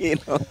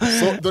ikiganiro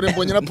so dore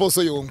mbonye na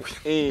Poso Yongwe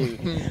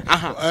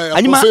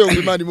hanyuma Poso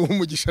Yongwe Imana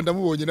imuhumugisha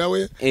ndamubonye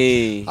nawe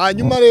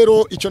hanyuma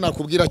rero icyo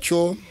nakubwira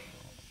cyo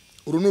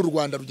uru ni u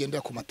Rwanda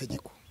rugendera ku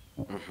mategeko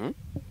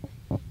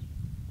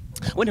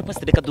wenda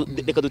Pastor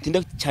reka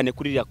dutinde cyane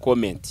kuri iriya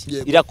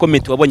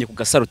comment wabonye ku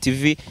Gasaro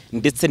TV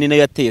ndetse ni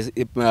nayo yateye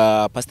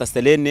Pastor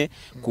Serene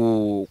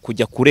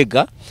kujya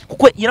kurega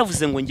kuko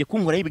yaravuze ngo ngiye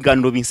kunkora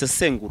ibiganiro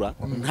binsesengura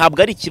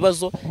ntabwo ari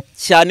ikibazo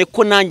cyane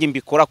ko nanjye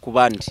mbikora ku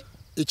bandi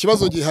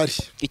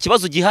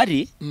ikibazo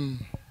gihari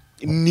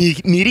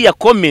ni iriya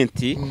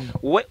comment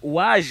we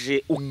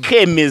waje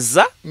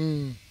ukemeza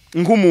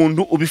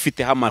nk'umuntu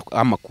ubifiteho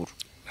amakuru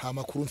nta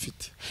makuru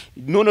mfite.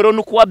 none rero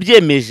nuko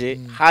wabyemeje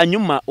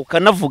hanyuma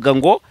ukanavuga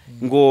ngo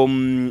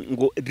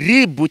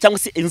ribu cyangwa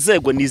se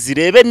inzego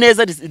nizirebe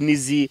neza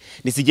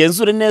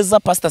nizigenzure neza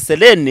Pastor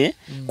SEREINE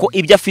ko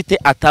ibyo afite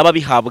ataba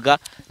bihabwa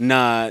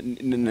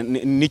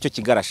n'icyo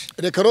kigarasha.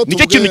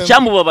 Nicyo kintu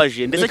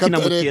cyamubabaje ndetse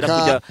kinamutera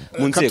kujya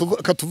mu nzego.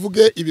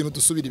 Katuvuge ibintu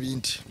dusubira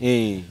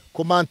ibindi.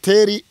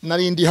 Komanteri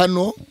narindi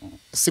hano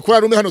sikura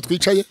rume hano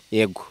twicaye.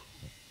 Yego.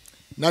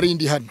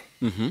 Narindi hano.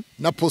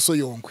 Na Poso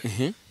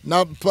Yongwe.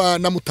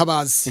 Na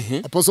Mutabazi.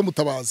 Aposo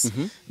Mutabazi.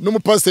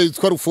 N'umupasiteri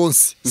witwa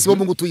Rufonsi. Sibo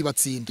Mungu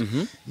tuyibatsinda.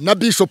 Na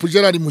Bishop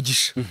Gerard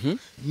Mugisha.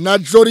 Na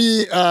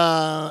Jori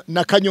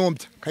na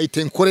Kanyombya.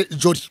 Kayitenkore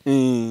Jori.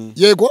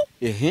 Yego.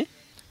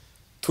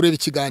 Tureba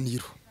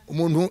ikiganiro.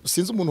 Umuntu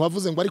sinzi umuntu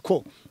wavuze ngo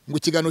ariko ngo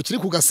ikiganiro kiri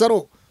ku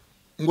Gasaro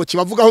ngo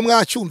kibavugaho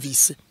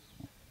mwacyumvise.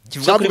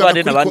 Kivuga kuri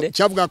bande na bande.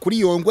 Cyavuga kuri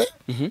Yongwe.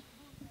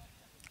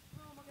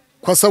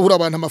 Kwasahura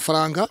abantu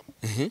amafaranga.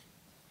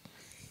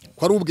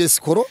 Kwari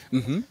ubwesikoro.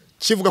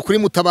 Kivuga kuri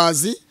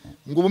Mutabazi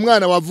ngo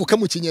umwana wavuka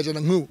mu kinyejana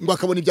nk'u ngo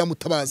akabona ibya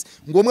Mutabazi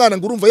ngo umwana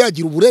ngo urumva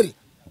yagira uburere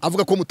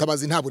avuga ko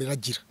Mutabazi nta burere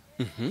agira.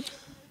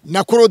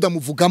 Na Claude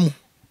muvugamo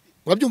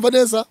urabyumva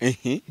neza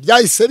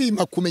byahise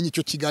bima kumenya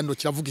icyo kiganiro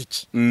kiravuga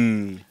iki.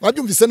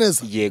 Urabyumvise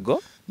neza.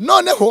 Yego.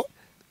 Noneho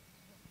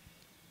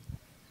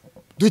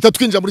duhita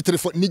twinjira muri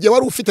telefone nige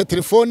wari ufite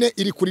telefone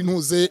iri kuri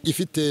ntuze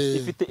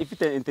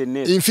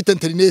ifite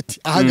internet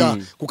ahaga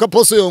kuko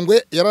Poso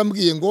Yongwe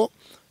yarambwiye ngo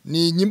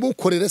ni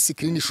nyimukorere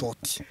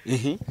screenshot.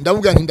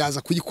 Ndavuga nti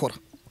ndaza kuyikora.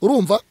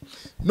 Urumva?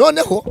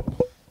 Noneho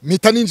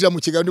mpita ninjira mu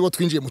kiganiro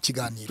twinjiye mu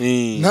kiganiro.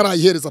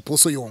 Ntarayihereza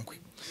Poso Yongwe.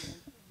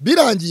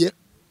 Birangiye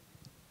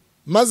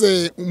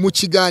maze mu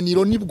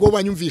kiganiro nibwo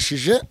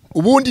banyumvishije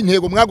ubundi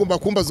ntego mwagomba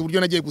kumbaza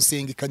uburyo nagiye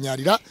gusenga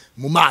ikanyarira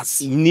mu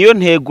mazi. Niyo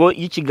ntego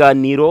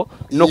y'ikiganiro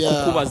no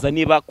kukubaza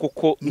niba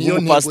koko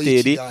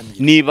n'umupasiteri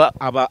niba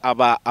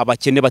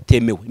abakene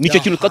batemewe. Nicyo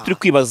kintu turi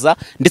kwibaza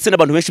ndetse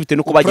n'abantu benshi bitewe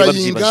nuko bagiye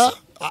babyibaza.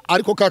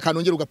 Ariko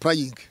kanongera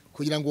ugapraying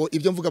kugira ngo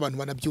ibyo mvuga abantu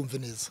banabyumve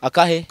neza.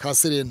 Akahe? Ka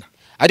SEREINE.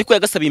 Ariko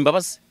yagasabiye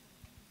imbabazi.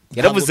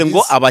 Yaravuze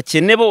ngo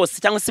abakene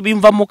bose cyangwa se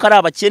bimvamo ko ari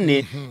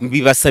abakene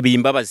bibasabiye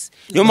imbabazi.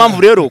 Niyo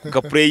mpamvu rero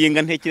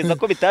kugaprayinga ntekereza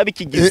ko bitaba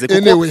bikigize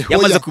kuko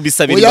yamaze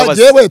kubisabira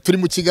imbabazi. Yewe turi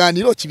mu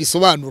kiganiro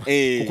kibisobanura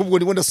kuko ubwo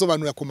ndimo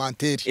ndasobanura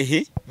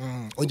komanteri.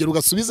 Ongera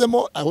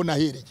ugasubizemo aho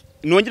nahereye.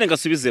 Nongere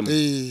ngasubizemo.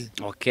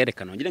 Okay,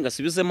 reka nongere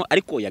ngasubizemo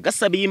ariko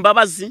yagasabiye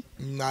imbabazi.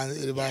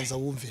 Baza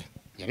wumve.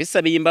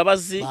 Yabisabiye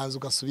imbabazi. Baza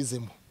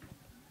ugasubizemo.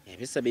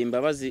 Yabisabiye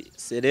imbabazi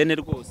SEREINE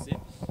rwose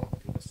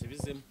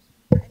ugasubizemo.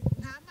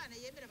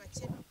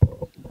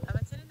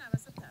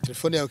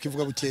 Telefone yawe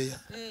kivuga bukeya.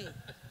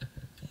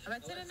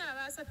 Abakire ni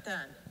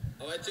abasatani.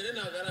 Abakire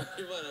nagara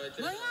Imana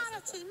abakire.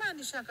 Abakire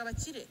Imana ishaka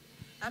abakire.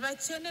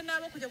 Abakene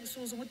nabo kujya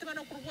gusuhuza umutima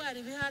no kurwara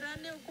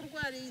ibiharane,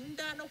 kurwara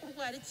inda no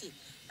kurwara iki.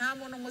 Nta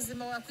muntu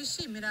muzima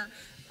wakwishimira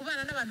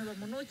kubana n'abantu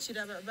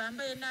bamunukira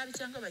bambaye nabi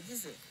cyangwa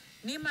bagize.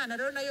 N'Imana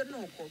rero nayo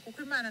nuko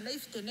kuko Imana nayo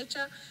ifite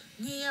nature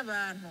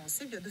nk'iy'abantu.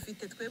 Sibyo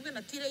dufite twebwe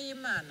natire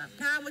y'Imana.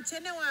 Nta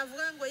mukene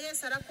wavuga ngo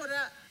Yesu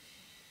arakora.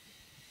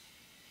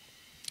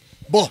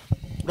 Bo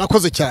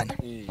urakoze cyane.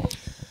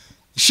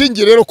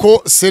 Shingiye rero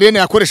ko SEREINE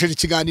yakoresheje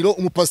ikiganiro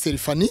umupasiteri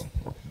Fani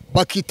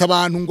bakita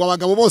abantu ngo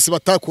abagabo bose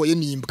batakoye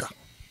n'imbwa.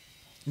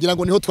 Ngira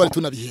ngo niho twari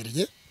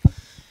tunabihereye.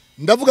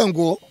 Ndavuga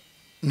ngo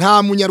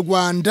nta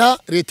munyarwanda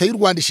leta y'u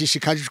Rwanda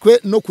ishishikajwe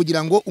no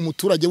kugira ngo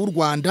umuturage w'u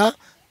Rwanda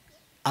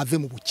ave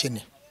mu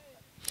bukene.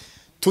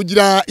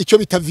 Tugira icyo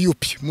bita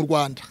VUP mu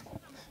Rwanda.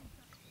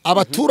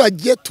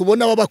 Abaturage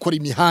tubona babakora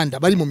imihanda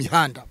bari mu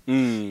mihanda.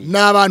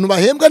 Na abantu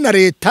bahembwa na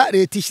leta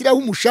ishyiraho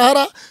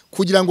umushahara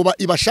kugira ngo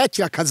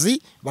ibashakira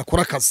akazi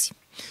bakora akazi.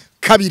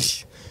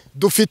 Kabiri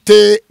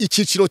dufite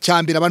ikiciro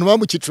cya mbere abantu baba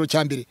mu kiciro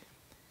cya mbere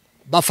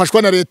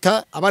bafashwa na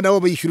leta abana babo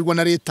bishyurirwa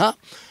na leta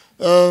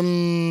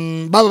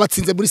baba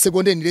batsinze muri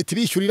segonderi leta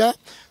bishyurira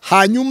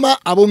hanyuma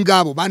abo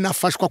ngabo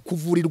banafashwa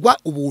kuvurirwa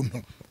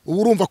ubuntu.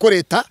 Ubu urumva ko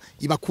leta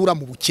ibakura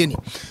mu bukene.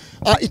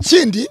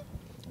 Ikindi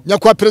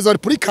nyakwa Perezida wa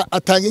Repubulika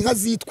atanga inka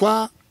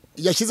zitwa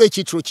yashyizeho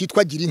ikiciro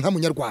cyitwa gira inka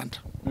munyarwanda.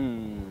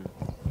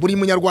 Buri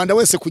munyarwanda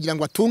wese kugira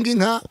ngo atunge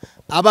inka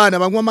abana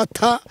banywa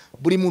amata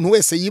buri muntu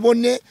wese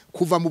yibone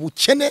kuva mu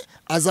bukene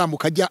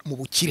azamuka ajya mu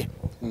bukire.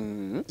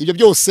 Ibyo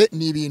byose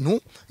ni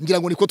ibintu ngira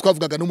ngo niko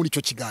twavugaga no muri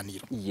icyo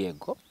kiganiro.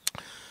 Yego.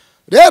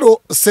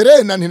 Rero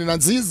SEREINE ntina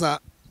nziza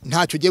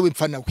ntacyo giye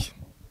wipfa nawe.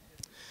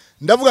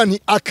 Ndavuga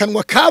nti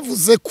akanwa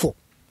kavuze ko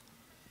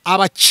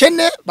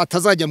abakene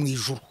batazajya mu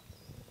ijuru.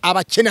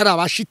 Abakene ari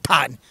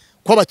abashitani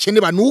ko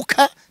abakene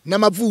banuka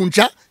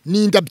n'amavunja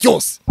n'inda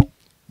byose.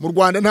 Mu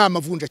Rwanda nta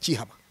mavunja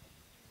kihaba.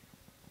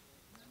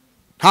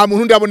 Nta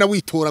muntu ndabona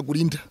witoragura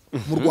inda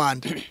mu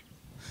Rwanda.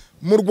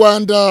 Mu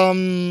Rwanda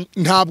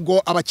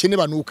ntabwo abakene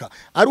banuka.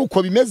 Ari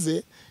uko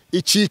bimeze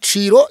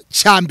ikiciro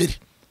cya mbere.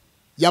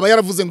 Yaba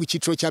yaravuze ngo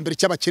ikiciro cya mbere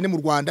cy'abakene mu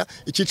Rwanda,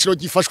 ikiciro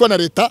gifashwa na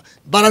leta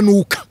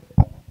baranuka.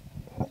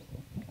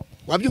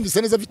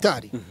 Wabyumvise neza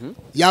Vitali?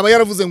 Yaba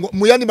yaravuze ngo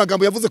mu yandi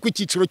magambo yavuze ko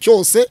ikiciro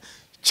cyose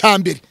cya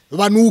mbere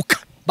banuka,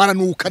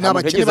 baranuka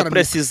n'abakene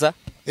baranuka.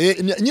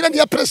 nyina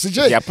ndiya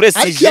prestige Ya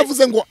prestige. ariko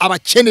yavuze ngo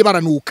abakene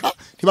baranuka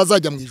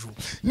ntibazajya mu ijuru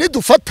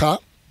nidufata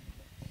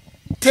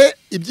te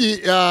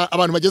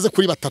abantu bageze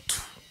kuri batatu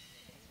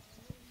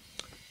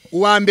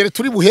uwa mbere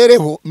turi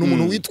buhereho ni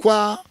umuntu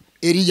witwa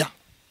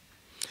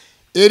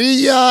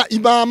Eliya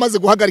iba amaze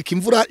guhagarika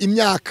imvura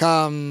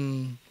imyaka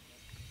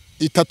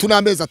 3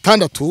 n'amezi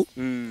 6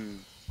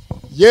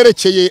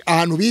 yerekeye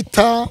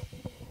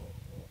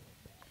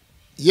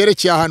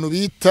ahantu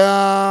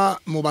bita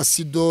mu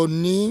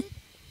Basidoni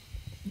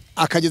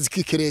akagezi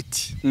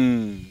k'ikereti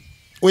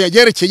oya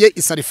yerekeye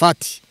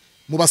Isarifati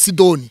mu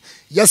Basidoni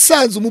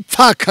yasanze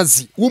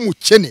umupfakazi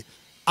w'umukene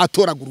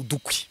atoragura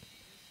udukwi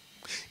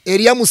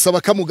Eliya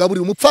musaba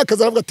kamugaburira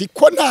umupfakazi aravuga ati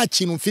ko nta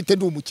kintu mfite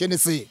ndi umukene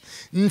se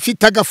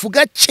mfite agafu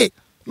gake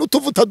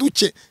n'utuvuta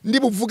duke ndi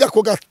buvuga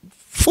ko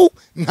gafu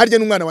nkarye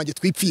n'umwana wanjye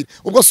twipfira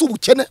ubwo si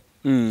ubukene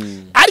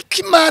ariko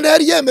Imana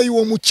yari yemeye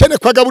uwo mukene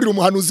kwagaburira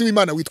umuhanuzi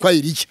w'Imana witwa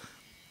Eliya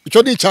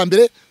icyo ni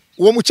icyambere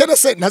uwo mukene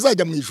se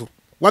ntazajya mu ijuru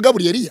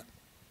wagaburiye Eliya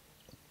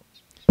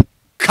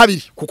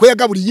kabiri kuko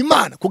yagaburiye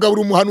Imana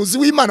kugaburira umuhanuzi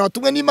w'Imana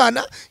watumwe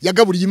n'Imana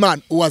yagaburiye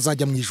Imana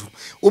uwazajya mu ijuru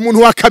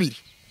umuntu wa kabiri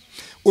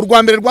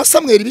urwa mbere rwa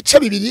Samweli ibice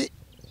 2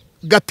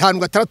 5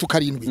 6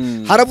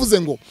 7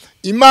 haravuze ngo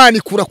Imana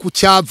ikura ku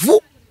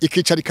cyavu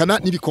ikicarikana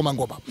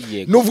n'ibikomangoma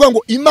nuvuga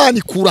ngo Imana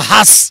ikura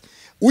hasi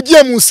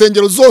ugiye mu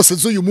nsengero zose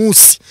z'uyu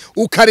munsi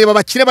ukareba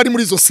abakire bari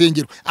muri izo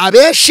nsengero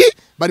abenshi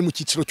bari mu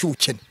cyiciro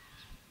cy'ubukene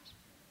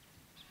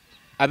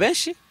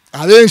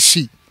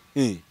abenshi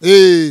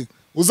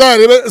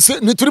uzarebe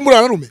ntituri muri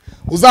ararume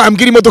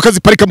uzahambira imodoka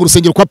ziparika mu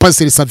rusengero kwa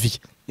Pastor Saviye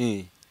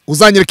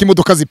uzanyereka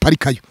imodoka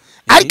ziparikayo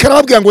ariko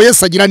arababwira ngo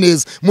Yesu agira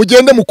neza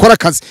mugende mukora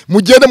akazi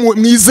mugende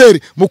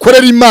mwizere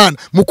mukorera Imana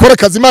mukora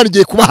akazi Imana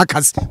igiye kubaha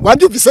akazi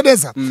wabyumvise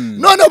neza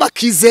none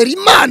bakizera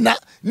Imana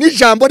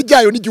n'ijambo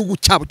ryayo n'igihugu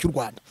cyabo cy'u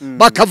Rwanda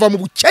bakava mu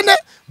bukene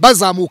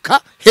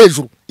bazamuka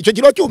hejuru icyo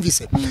kiro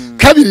cyumvise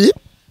kabiri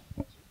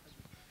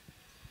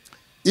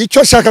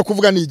icyo shaka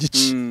kuvuga ni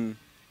igici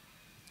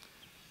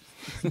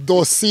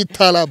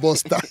dosita la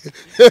bosta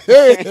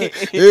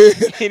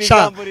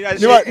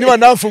niba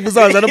nafunga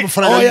uzaza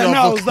n'amafaranga oya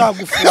nawe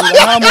uzagufunga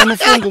nta muntu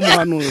ufunga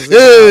umuhanuzi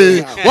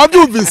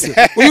wabyumvise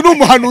uyu ni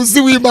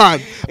umuhanuzi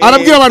w'Imana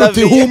arabwira abantu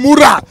ati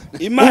humura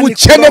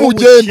ubukene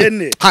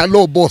mugende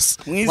hello boss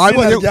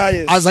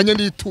wabonye azanye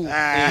n'ituro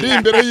iri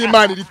imbere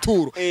y'Imana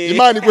irituro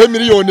Imana iguhe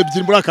miliyoni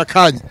 2 muri aka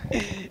kanya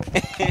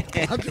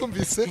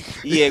wabyumvise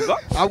yego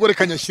ahubwo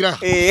reka nyashyira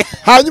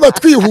hanyuma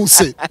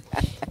twihuse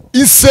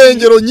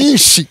insengero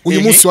nyinshi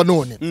uyu munsi wa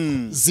none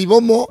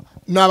zibomo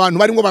n'abantu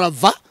barimo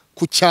barava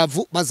ku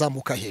cyavu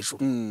bazamuka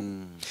hejuru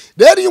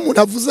rero iyo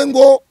umuntu avuze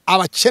ngo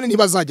abakene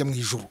ntibazajya mu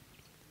ijuru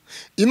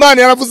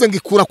Imana yaravuze ngo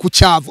ikura ku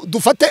cyavu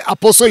dufate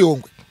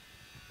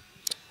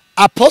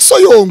Aposo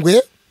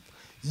Yongwe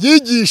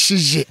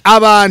yigishije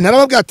abantu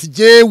arababwira ati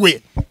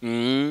jewe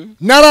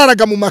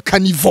nararaga mu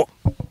makanivo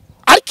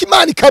ariko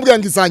Imana ikabwira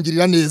ngo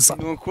izangirira neza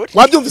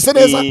wabyumvise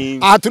neza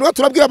aha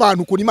turabwira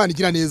abantu ukuntu Imana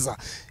igira neza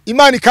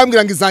Imana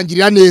ikambwira ngo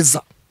izangirira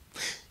neza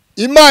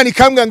Imana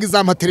ikambwira ngo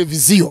izampa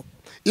televiziyo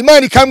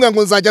Imana ikambwira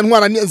ngo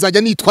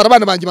nzajya nitwara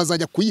abana banjye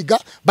bazajya kuyiga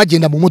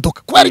bagenda mu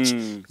modoka kubera iki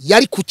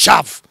yari ku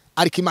cyavu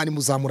ariko Imana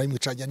imuzamura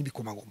imwicajya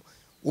n'ibikomangoma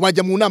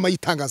ubajya mu nama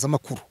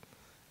y'itangazamakuru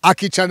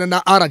akicarana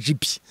na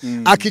RGB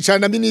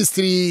akicarana na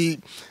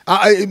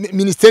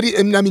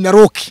ministeri na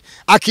Minaroki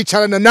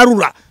akicarana na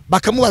Rura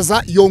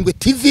bakamubaza Yongwe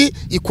TV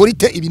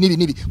ikorite ibi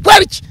nibi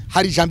kweriki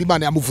hari ijambo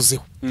Imana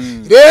yamuvuzeho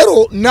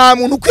rero nta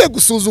muntu ukwiye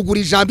gusuzugura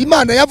ijambo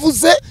Imana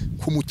yavuze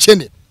ku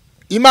mukene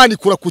Imana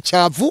ikura ku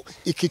cyavu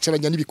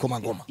ikicaranya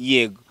n'ibikomangoma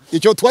yego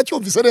icyo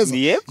twacyumvise neza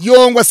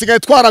Yongwe asigaye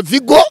twara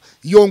Vigo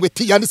Yongwe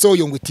yanditseho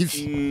Yongwe TV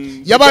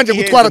yabanje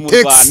gutwara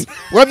taxi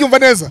urabyumva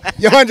neza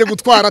yabanje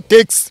gutwara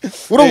taxi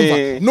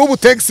urumva n'ubu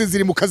taxi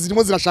ziri mu kazi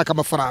zirimo zirashaka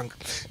amafaranga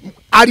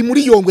ari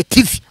muri Yongwe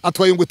TV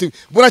atwaye Yongwe TV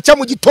buracya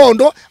mu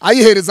gitondo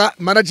ayihereza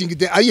managing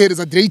de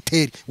ayihereza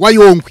director wa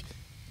Yongwe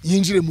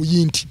yinjire mu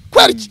yindi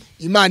kweriki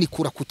Imana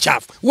ikura ku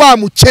cyavu wa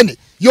mukene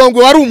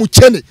Yongwe wari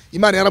umukene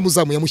Imana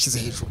yaramuzamuye yamushyize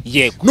hejuru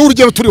yego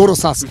n'urugero turi horo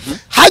sasa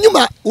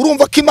hanyuma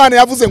urumva ko Imana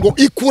yavuze ngo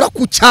ikura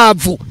ku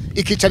cyavu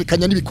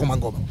ikicarikanya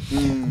n'ibikomangoma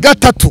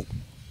gatatu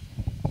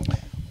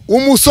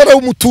umusore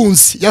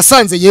w'umutunzi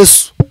yasanze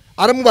Yesu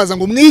aramubaza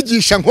ngo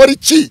mwigisha nkora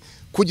iki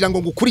kugira ngo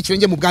ngukurikire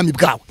nge mu bwami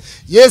bwawe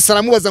Yesu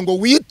aramubaza ngo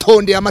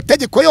witondeye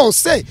amategeko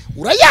yose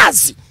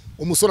urayazi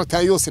umusore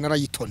ataye yose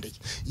narayitondeye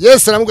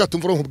Yesu aramubwira ati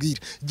mvura nkubwire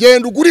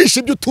genda ugurisha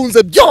ibyo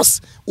utunze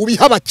byose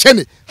ubiha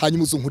abakene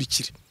hanyuma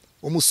uzunkurikire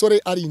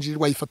umusore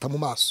arinjirirwa yifata mu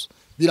maso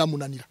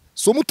biramunanira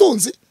so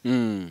umutunzi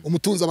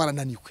umutunzi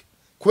abarananiwe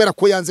kubera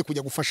ko yanze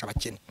kujya gufasha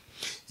abakene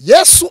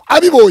Yesu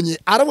abibonye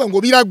aravuga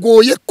ngo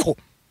biragoye ko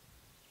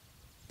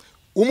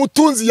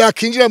umutunzi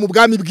yakinjira mu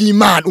bwami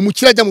bw'Imana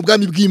umukire ajya mu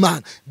bwami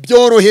bw'Imana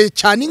byoroheye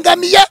cyane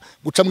ingamiya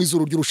guca mu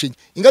izuru ry'urushinge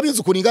ingamiya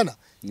uko ingana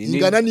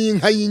ingana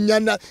n'inka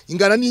y'inyana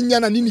ingana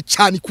n'inyana nini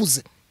cyane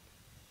ikuze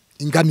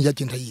ingamiya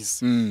agenda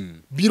yize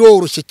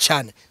biroroshye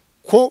cyane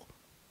ko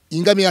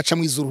ingamiya yaca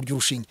mu izuru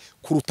ry'urushinge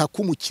kuruta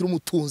ko umukire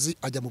umutunzi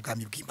ajya mu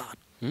bwami bw'Imana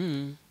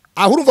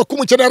aho urumva ko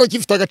umukene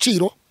yaragifite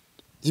agaciro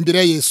imbere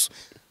ya Yesu.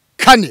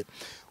 Kane,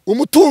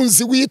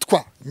 umutunzi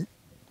witwa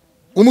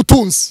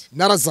umutunzi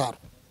na Lazaro.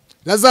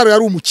 Lazaro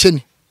yari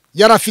umukene,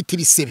 yari afite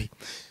ibisebe.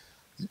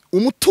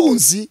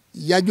 Umutunzi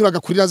yanyuraga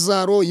kuri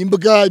Lazaro,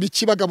 imbwa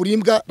ibikibaga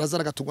burimbwa,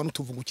 Lazaro agatungwa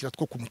n'utuvungukira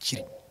two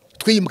kumukire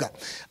twimbwa.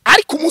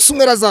 Ariko umunsi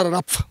umwe Lazaro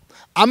arapfa,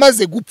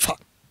 amaze gupfa,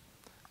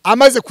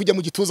 amaze kujya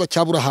mu gituza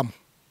cya Aburahamu.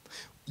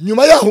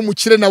 Nyuma yaho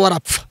umukire nawe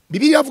arapfa.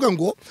 Bibiliya avuga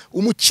ngo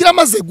umukire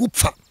amaze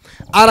gupfa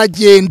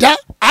aragenda,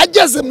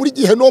 ageze muri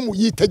Gihenomu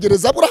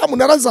yitegereza Aburahamu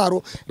na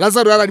Lazaro.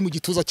 Lazaro yari ari mu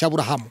gituza cya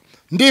Aburahamu.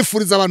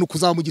 Ndifuriza abantu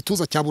kuzaba mu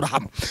gituza cya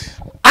Aburahamu.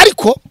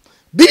 Ariko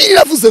Bibiliya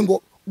iravuze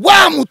ngo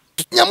wa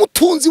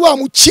nyamutunzi wa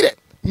mukire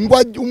ngo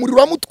umuriro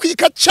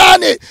uramutwika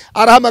cyane,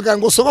 arahamagara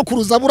ngo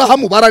sogokuruza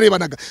Aburahamu.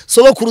 Bararebanaga,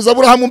 sogokuruza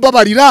Aburahamu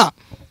mbabarira,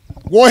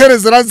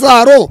 wohereze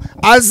Lazaro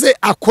aze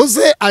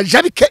akoze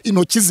ajabike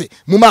intoki ze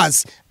mu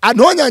mazi,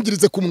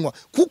 antonyangirize ku munwa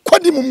kuko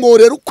ndi mu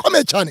mworero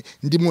ukomeye cyane,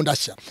 ndi mu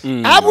ndashya.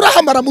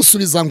 Aburahamu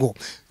aramusubiza ngo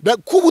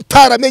kuba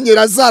utaramenye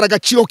Lazaro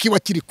agaciro kiwa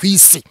kiri ku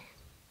isi,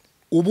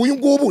 ubu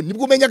ngubu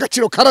nibwo umenya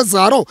agaciro ka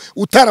Lazaro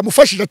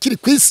utaramufashije akiri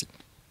ku isi.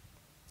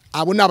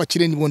 Abo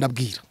nabakire nibwo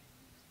ndabwira.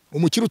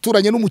 Umukire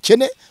uturanye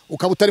n'umukene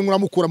ukaba utari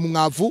muramukura mu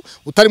mwavu,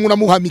 utari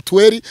muramuha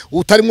mituweli,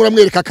 utari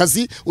muramwereka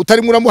akazi,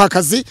 utari muramuha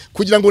akazi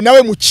kugira ngo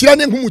nawe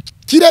mukirane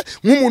nk'umukire,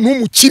 nk'umuntu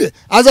w'umukire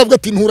azavuga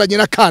ati nturanye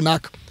na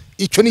kanaka.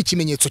 Icyo ni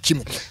ikimenyetso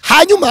kimwe.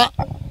 Hanyuma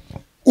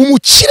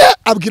umukire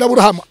abwira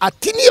Aburahamu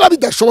ati niba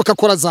bidashoboka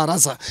ko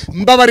Lazaro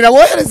mbabarira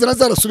wohereze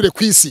Lazaro asubire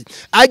ku isi,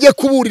 ajye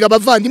kuburira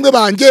abavandimwe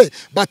banjye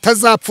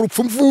batazapfa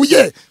urupfu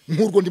mvuye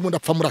nk'urwo ndimo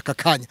ndapfa muri aka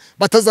kanya,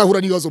 batazahura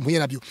n'ibibazo mpuye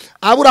nabyo.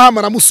 Aburahamu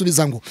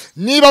aramusubiza ngo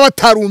niba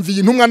batarumviye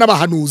intumwa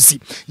n'abahanuzi,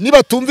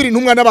 niba tumvira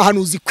intumwa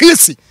n'abahanuzi ku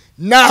isi,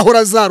 naho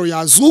Lazaro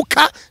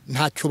yazuka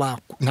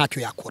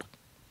ntacyo yakora.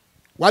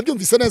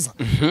 Wabyumvise neza?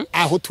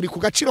 Aho turi ku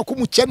gaciro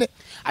k'umukene.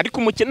 Ariko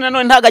umukene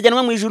nanone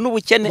ntagajyanwa mu ijuru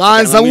n'ubukene.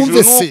 Banza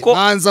wumve se,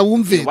 banza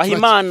wumve.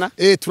 Wahimana.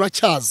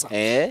 Turacyaza.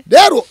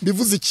 Rero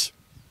bivuze iki?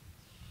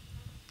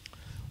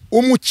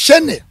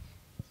 Umukene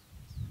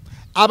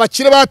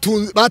abakire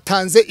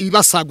batanze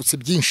ibibasagutse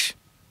byinshi,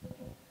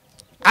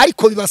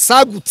 ariko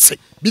bibasagutse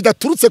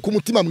bidaturutse ku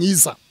mutima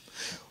mwiza.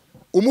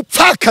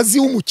 Umupfakazi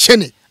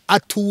w'umukene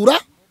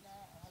atura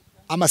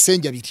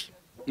amasenge abiri,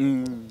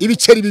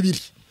 ibiceri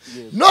bibiri.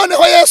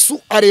 Noneho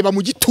Yesu areba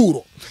mu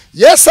gituro.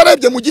 Yesu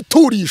arebye mu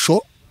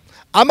giturisho,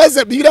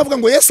 amaze Bibiliya avuga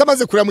ngo Yesu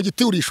amaze kureba mu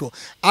giturisho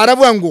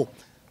aravuga ngo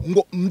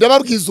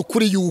ndababwiza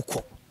ukuri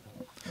yuko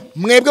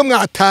mwebwe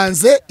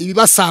mwatanze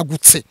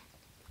ibibasagutse,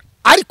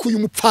 ariko uyu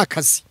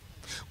mupfakazi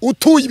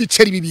utuye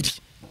ibiceri bibiri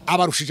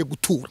abarushije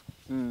gutura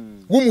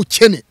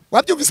w'umukene.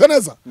 Wabyumvise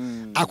neza?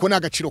 Ako ni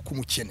agaciro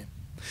k'umukene.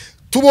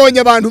 Tubonye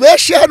abantu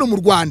benshi hano mu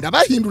Rwanda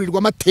bahindurirwa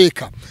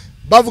amateka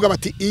bavuga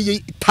bati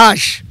iyi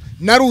taje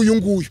nari uyu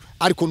nguyu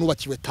ariko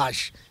nubakiwe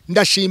taje.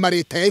 Ndashima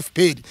leta ya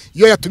FPR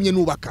yo yatumye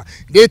nubaka,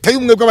 leta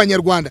y'umwe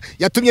bw'Abanyarwanda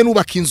yatumye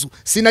nubaka inzu,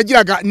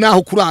 sinagiraga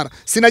naho kurara,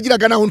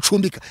 sinagiraga naho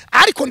ncumbika,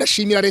 ariko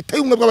ndashimira leta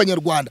y'umwe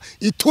bw'Abanyarwanda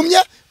itumye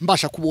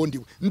mbasha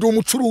kubondiwe. Ndi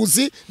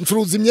umucuruzi,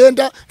 ncuruza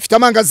imyenda, mfite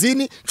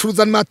amangazini,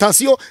 ncuruza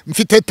alimentation,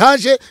 mfite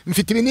etage,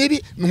 mfite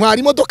ibinibi, ntwara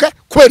imodoka.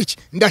 Kubera iki?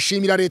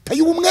 Ndashimira leta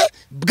y'ubumwe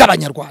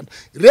bw'Abanyarwanda.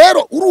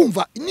 Rero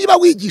urumva niba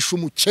wigisha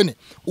umukene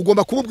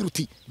ugomba kumubwira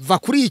uti va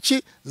kuri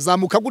iki,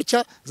 zamuka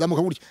gutya,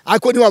 zamuka gutya.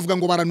 Ariko ntiwavuga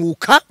ngo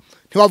baranuka,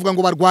 ntiwavuga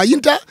ngo barwaye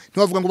inda,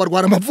 ntiwavuga ngo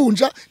barwara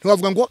amavunja,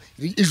 ntiwavuga ngo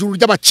ijuru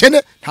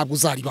ry'abakene ntabwo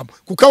uzaribamo,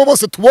 kuko abo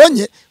bose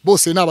tubonye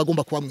bose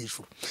nabagomba kuba mu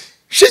ijuru.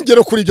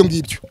 Shingiro kuri ibyo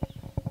ngibyo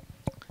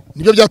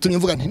nibyo byatumye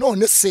mvuga nti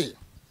none se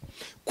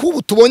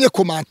kubu tubonye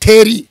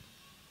komanteri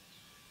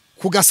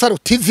ku Gasaro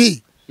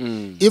TV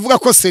ivuga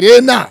ko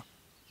SEREINE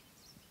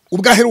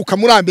ubwaheruka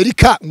muri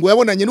Amerika ngo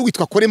yabonanye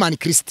n'uwitwa Koremani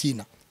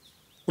Christina.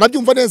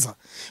 Urabyumva neza?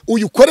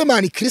 Uyu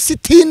Koremani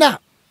Christina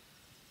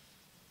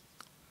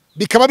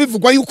bikaba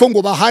bivugwa yuko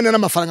ngo bahana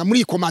n'amafaranga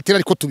muri komatera,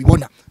 ariko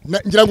tubibona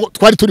ngira ngo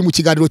twari turi mu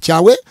kiganiro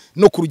cyawe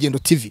no ku Rugendo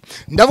TV.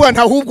 Ndavuga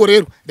nta hubwo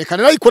rero reka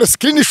narayikore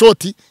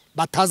screenshot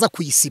bataza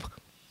kuyisiba.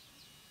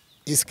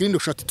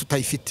 Screenshot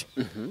tutayifite.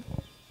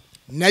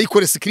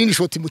 Nayikore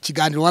screenshot mu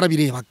kiganiro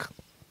warabirebaga.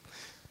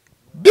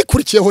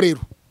 Bikurikiyeho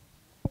rero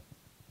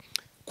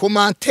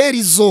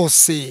komanteri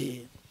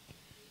zose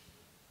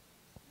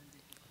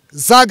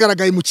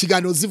zagaragaye mu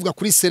kiganiro zivuga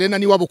kuri SEREINE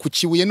niwabo ku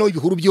Kibuye no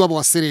ibihuru by'iwabo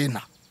wa SEREINE.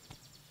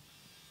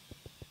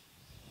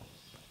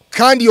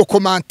 Kandi iyo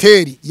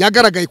komanteri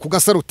yagaragaye ku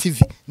Gasaro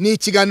TV ni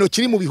ikiganiro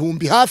kiri mu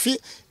bihumbi hafi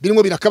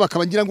birimo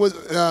birakabakaba ngira ngo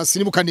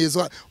sinibuka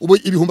neza ubu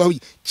ibihumbi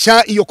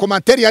cya iyo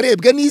komanteri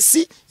yarebwe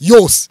n'isi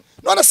yose.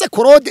 None se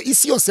Claude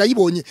isi yose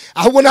yayibonye,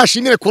 ahubwo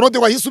nashimire Claude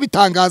wahise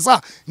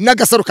ubitangaza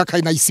n'Agasaro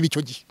kakayinayisiba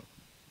icyo gihe,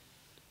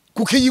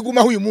 kuko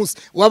yigumaho uyu munsi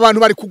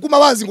w'abantu bari kuguma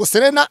bazi ngo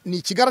SEREINE ni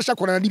ikigarasha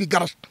korana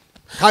n'ibigarasha,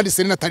 kandi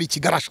SEREINE atari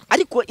ikigarasha.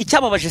 Ariko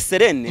icyababaje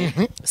SEREINE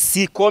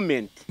si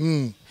comment.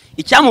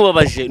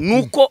 Icyamubabaje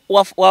nuko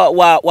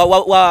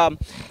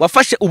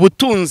wafashe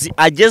ubutunzi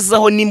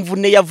agezaho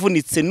n'imvune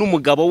yavunitse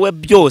n'umugabo we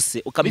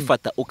byose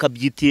ukabifata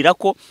ukabyitirira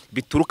ko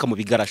bituruka mu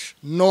bigarasha.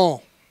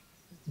 No,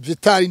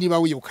 Vitali niba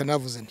wibuka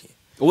navuze nti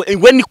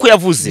we niko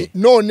yavuze.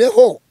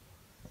 Noneho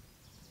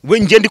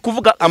we nge ndi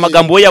kuvuga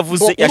amagambo we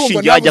yavuze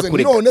yashingiye ajya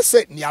kurega. None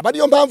se yaba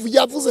ariyo mpamvu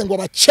yavuze ngo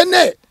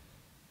bakene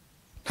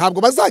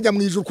ntabwo bazajya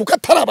mu ijuru kuko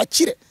atari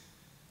abakire.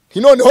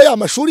 Noneho ya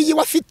mashuri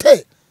yiwe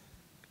afite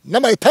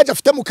n'ama etage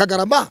afite mu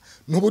Kagarama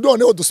n'ubu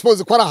noneho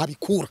dusupoze ko ari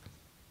ahabikura.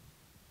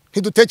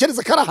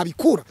 Ntidutekereze ko ari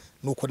ahabikura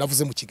nuko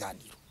navuze mu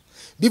kiganiro.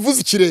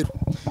 Bivuze iki rero?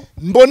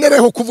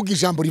 Mbonereho kuvuga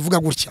ijambo rivuga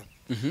gutya.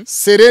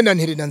 SEREINE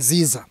nterena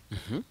nziza.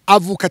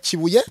 Avuka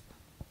Kibuye.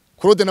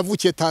 Claude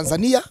navukiye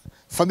Tanzania,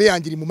 famille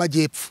yanjye iri mu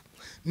majyepfo.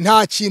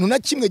 Nta kintu na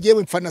kimwe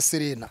giyewe mfa na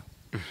SEREINE.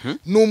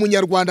 Ni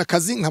umunyarwanda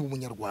kazi nkaba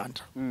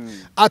umunyarwanda.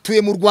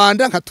 Atuye mu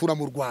Rwanda nkatura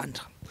mu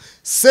Rwanda.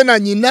 Se na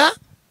nyina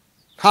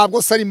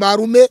ntabwo sari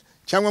marume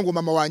cyangwa ngo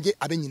mama wanjye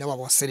abe nyina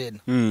wabo wa SEREINE.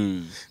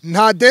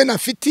 Nta deni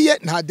afitiye,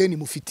 nta deni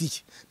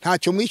mufitiye.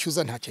 Ntacyo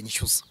mwishyuza, ntacyo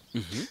nyishyuza.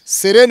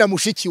 SEREINE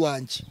mushiki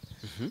wanjye.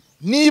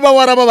 Niba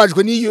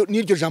warababajwe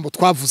n'iryo jambo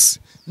twavuze,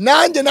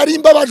 nanjye nari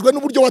mbabajwe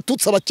n'uburyo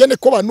watutse abakene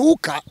ko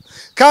banuka,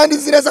 kandi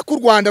zireza ko u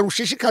Rwanda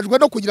rushishikajwe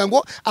no kugira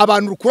ngo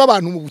abantu rukura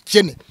abantu mu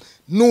bukene.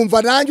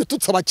 Numva nanjye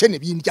ututse abakene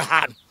bindya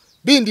ahantu.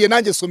 Bindiye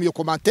nanjye soma iyo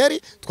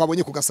commentaire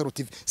twabonye ku Gasaro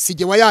TV.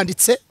 Sije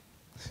wayanditse,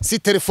 si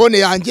telefone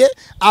yanjye,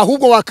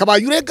 ahubwo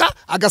wakabaye urega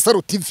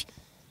Agasaro TV.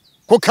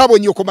 Ko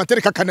kabonye iyo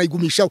commentaire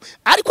kakanayigumishaho.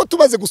 Ariko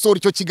tumaze gusohora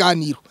icyo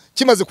kiganiro,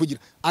 kimaze kugira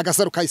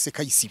Agasaro kahise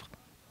kayisiba.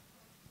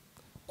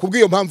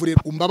 Kubwiyo mpamvu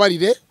rero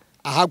umbabarire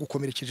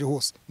ahagukomerekeje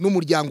hose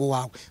n'umuryango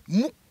wawe.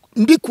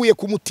 Mbikuye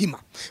ku mutima.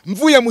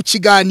 Mvuye mu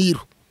kiganiro.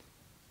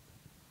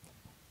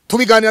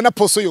 Tubiganira na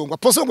Poso Yongwa.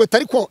 Poso Yongwa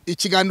ariko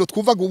ikiganiro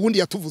twuvaga ubundi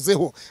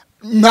yatuvuzeho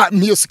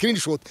niyo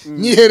screenshot.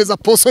 Nyihereza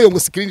Poso Yongwa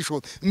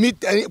screenshot.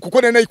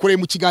 Kuko nari nayikoreye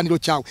mu kiganiro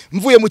cyawe.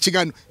 Mvuye mu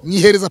kiganiro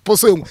nyihereza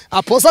Poso Yongwa.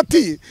 Aposo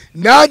ati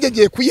nanjye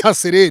ngiye kuyiha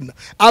SEREINE.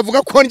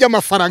 Avuga ko ndya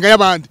amafaranga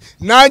y'abandi.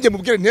 Nanjye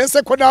mubwire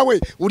ntese ko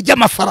nawe urya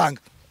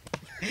amafaranga.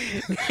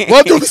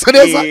 Wabyumvise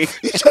neza?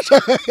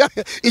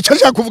 Icyo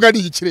nshaka kuvuga ni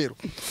iki rero.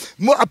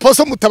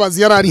 Aposo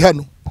Mutabazi yarari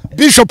hano.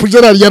 Bishop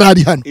Gerard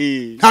yarari hano.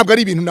 Ntabwo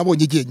ari ibintu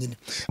nabonye genyine.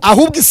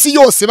 Ahubwo isi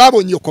yose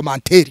babonye iyo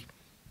commentaire.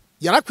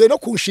 Yarakwiye no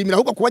kunshimira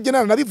ahubwo kuba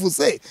genana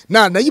nabivuze.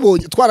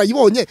 Nayibonye,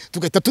 twarayibonye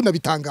tugahita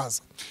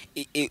tunabitangaza.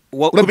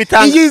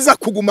 Iyiza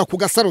kuguma ku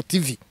Gasaro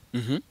TV.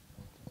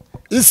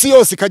 Isi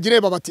yose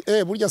ikagireba bati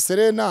burya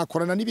SEREINE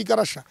akorana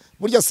n'ibigarasha,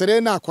 burya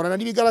SEREINE akorana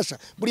n'ibigarasha,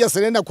 burya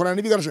SEREINE akorana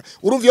n'ibigarasha.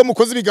 Urumva iyo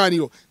mukoze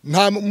ibiganiro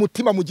nta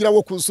mutima mugira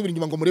wo kusubira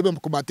inyuma ngo murebe mu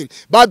commentaire.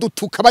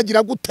 Badutuka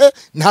bagira gute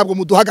ntabwo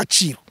muduha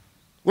agaciro.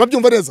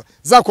 Urabyumva neza?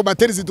 Za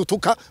commentaire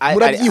zidutuka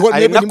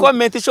murabyihoreye na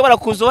comment ishobora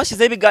kuzo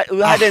washize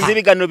hadenze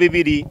ibiganiro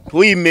bibiri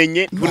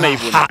tuyimenye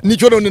tunayibona.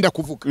 Nicyo none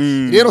ndakuvuga.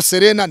 Rero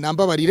SEREINE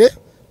nambabarire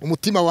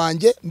umutima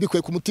wanjye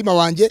mbikuye ku mutima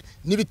wanjye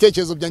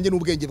n'ibitekerezo byanjye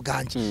n'ubwenge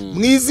bwanjye.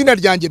 Mu izina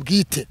ryanjye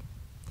bwite.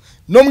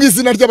 No mu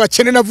izina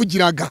ry'abakene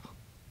navugiraga.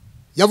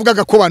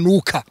 Yavugaga ko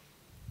banuka.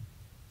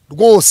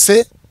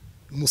 Rwose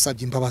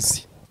musabye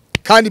imbabazi.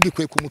 Kandi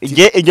bikwiye ku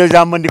mutima. Iryo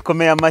jambo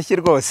ndikomeye amashyi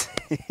rwose.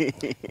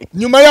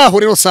 Nyuma yaho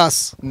rero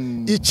sasa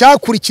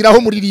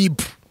icyakurikiraho muri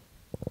RIB.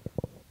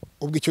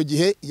 Ubwo icyo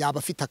gihe yaba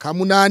afite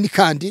akamunani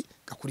kandi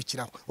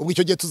gakurikiraho. Ubwo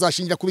icyo gihe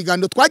tuzashingira ku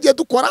biganiro twagiye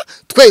dukora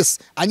twese.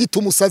 Anyita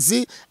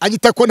umusazi,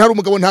 anyita ko ntari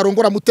umugabo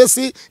ntarongora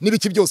Mutesi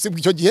n'ibiki byose. Ubwo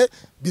icyo gihe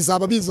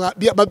bizaba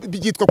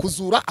byitwa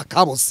kuzura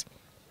akaboze.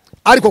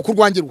 Ariko ku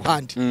rwanjye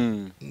ruhande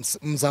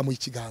mzamuye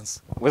ikiganza.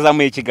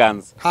 Uzamuye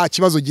ikiganza. Nta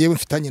kibazo giye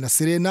mfitanye na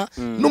SEREINE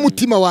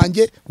n'umutima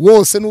wanjye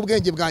wose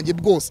n'ubwenge bwanjye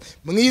bwose.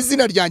 Mu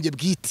izina ryanjye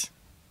bwite.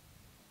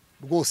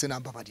 Rwose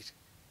nambabarire.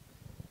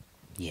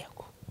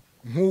 Yego.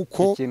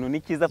 Nkuko ikintu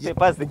nikiza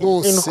pepase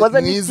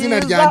inkoze n'izina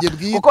ryanjye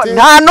bwite. Kuko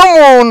nta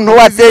n'umuntu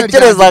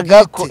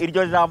watekerezaga ko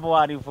iryo jambo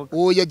warivuga.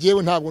 Oya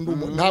giyewe ntabwo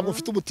ntabwo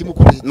mfite umutima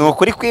ukomeye. No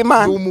kuri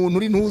kw'Imana. Umuntu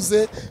uri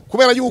ntuze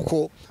kubera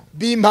yuko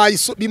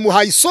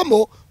bimuhaye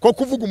isomo ko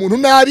kuvuga umuntu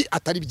nabi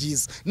atari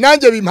byiza.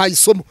 Nanjye bimuhaye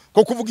isomo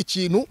ko kuvuga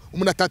ikintu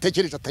umuntu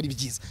atatekereje atari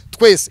byiza.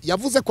 Twese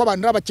yavuze ko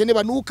abantu n'abakene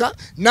banuka,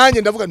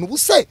 nanjye ndavuga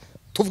n'ubuse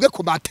tuvuge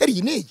ko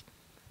bateri niyi.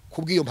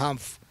 Kubwiyo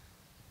mpamvu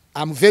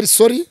I'm very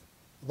sorry.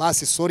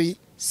 Basi sorry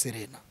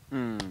SEREINE.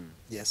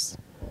 Yes.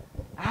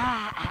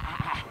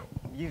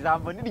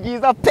 Ijambo ni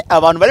ryiza pe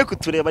abantu bari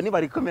kutureba ni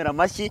bari komera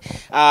amashyi.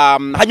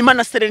 Hanyuma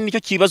na SEREINE nicyo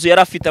kibazo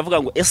yari afite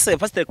avuga ngo ese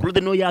Pastor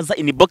Claude no yaza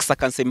inbox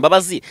akansaba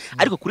imbabazi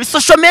ariko kuri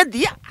social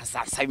media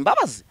azansaba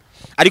imbabazi.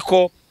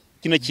 Ariko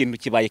kino kintu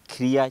kibaye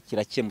clear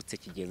kirakemutse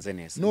kigenze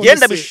neza.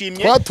 Genda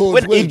bishimye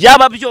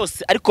ibyaba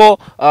byose ariko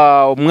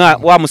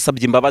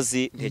wamusabye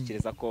imbabazi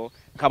ntekereza ko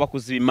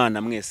nk'abakuzi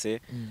b'Imana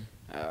mwese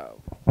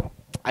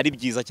ari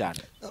byiza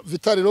cyane.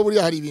 Vital rero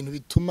buriya hari ibintu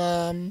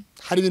bituma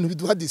hari ibintu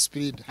biduha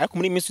discipline. Ariko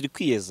muri minsi uri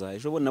kwiyeza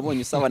ejo bona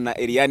nabonye usaba na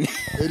Eliane.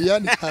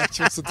 Eliane nta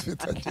cyose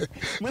twitanye.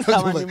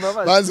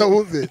 Banza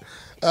wumve.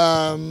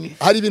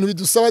 Hari ibintu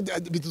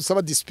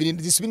bidusaba discipline.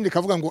 Discipline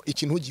kavuga ngo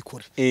ikintu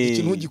ugikore.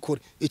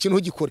 Ikintu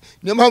ugikore.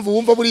 Niyo mpamvu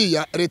wumva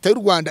buriya leta y'u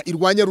Rwanda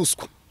irwanya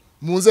ruswa.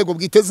 Mu nzego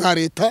bwite za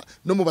leta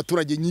no mu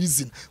baturage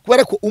nyirizina.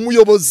 Kubera ko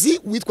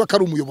umuyobozi witwa ko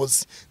ari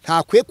umuyobozi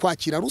ntakwiye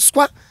kwakira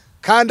ruswa.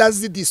 Kandi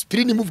azi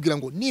discipline imuvugira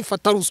ngo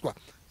nifata ruswa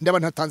ndaba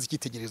ntatanze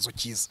ikitegerezo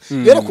cyiza.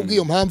 Rero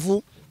kubwiyo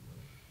mpamvu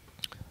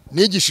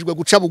nigishijwe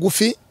guca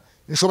bugufi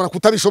nshobora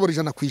kutabishobora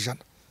 100%,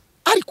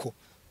 ariko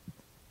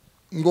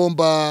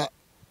ngomba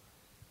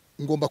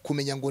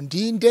kumenya ngo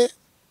ndinde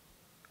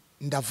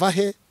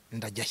ndavahe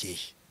ndajya hehe.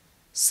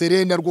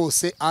 Serene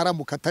rwose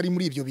aramuka atari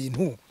muri ibyo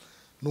bintu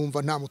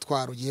numva nta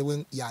mutwaro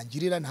yewe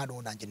yangirira nta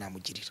nanjye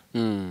namugirira,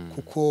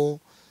 kuko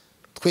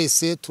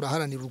twese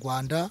turaharanira u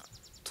Rwanda,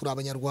 turi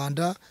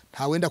Abanyarwanda,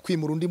 nta wenda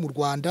kwimura undi mu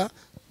Rwanda,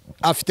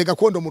 afite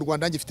gakondo mu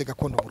Rwanda, nanjye mfite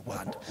gakondo mu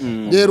Rwanda.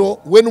 Rero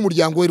we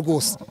n'umuryango we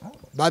rwose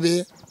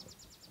babe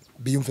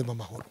biyumve mu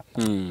mahoro,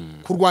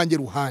 ku rwanjye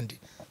ruhande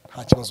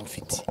nta kibazo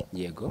mfite.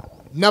 Yego,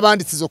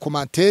 n'abanditse izo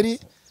komanteri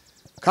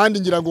kandi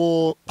ngira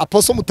ngo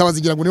Apostle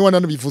Mutabazi ngira ngo niwe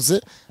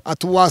wanabivuze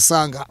ati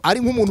wasanga ari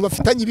nk'umuntu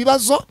bafitanye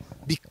ibibazo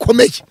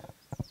bikomeye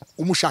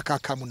umushaka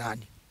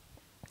kamunani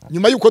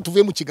nyuma yuko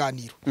tuvuye mu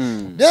kiganiro.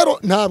 Rero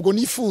ntabwo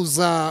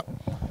nifuza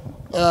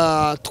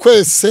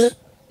twese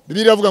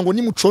Bibiliya iravuga ngo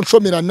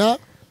nimuconcomerana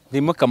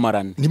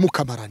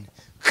nimukamarane.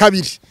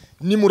 Kabiri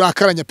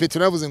nimurakaranya,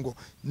 Petero yavuze ngo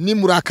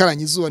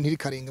nimurakaranya izuba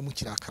ntirikarenge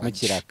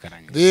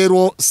mukirakaranye.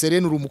 Rero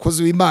Serene uri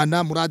umukozi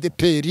w'Imana muri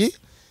ADPR,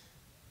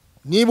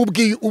 niba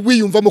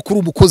ubwiyumvamo kuri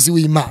umukozi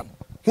w'Imana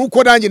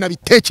nkuko nanjye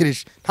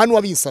nabitekereje nta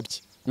nuwabinsabye,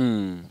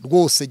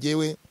 rwose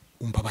jewe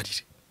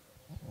umbabarire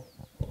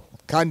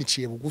kandi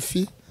ciye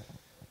bugufi.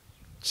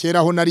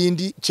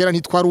 Kera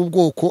ntitwari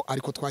ubwoko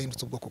ariko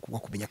twahindutse ubwoko kubwo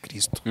kumenya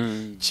Kristo.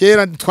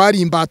 Kera twari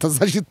imbata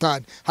za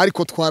shitani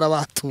ariko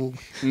twarabatunga.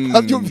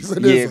 Abyumvise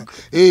neza.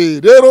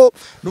 Rero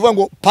nuvuga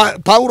ngo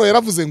Paulo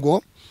yaravuze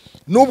ngo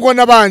nubwo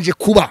nabanje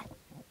kuba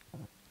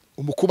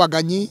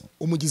umukubaganyi,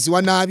 umugizi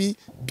wa nabi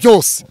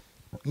byose,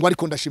 ngo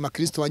ariko ndashima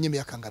Kristo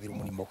wanyemeye akangabira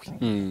umurimo we.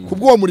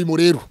 Kubwo murimo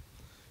rero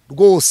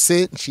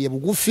rwose nciye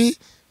bugufi,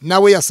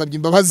 nawe yasabye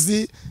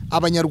imbabazi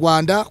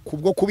Abanyarwanda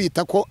kubwo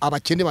kubita ko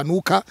abakene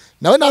banuka,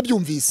 nawe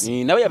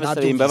nabyumvise. Nawe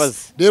yabasabye imbabazi.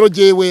 Rero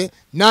jewe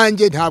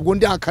nanjye ntabwo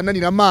ndi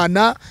akananira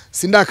Imana,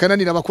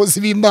 sindakananira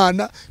abakozi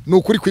b'Imana,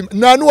 nukuri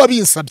nta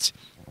nuwabinsabye.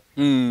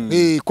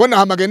 Ko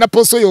nahamagaye na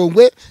Apostle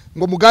Yongwe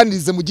ngo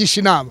muganirize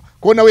mugisha inama,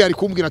 ko nawe yari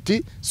kumbwira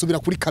ati subira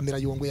kuri kamera,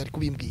 Yongwe yari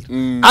kubimbwira.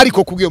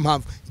 Ariko kubwiyo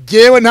mpamvu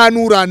jewe nta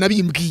nurana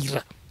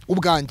bimbwira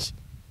ubwanjye,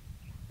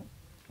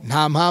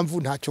 nta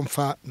mpamvu ntacyo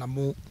mfa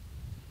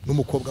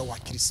n'umukobwa wa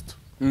Kristo.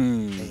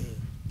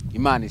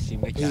 Imana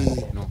ishimwe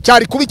cyane.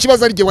 Cyari kuba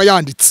ikibazo ari je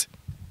wayanditse,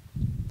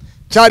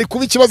 cyari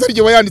kuba ikibazo ari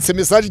je wayanditse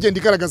message igenda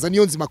igaragaza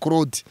niyo nzima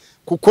Claude,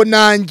 kuko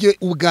nanjye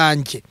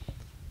ubwanjye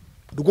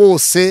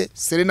rwose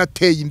Serene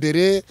ateye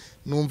imbere,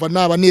 numva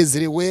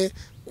nabanezerewe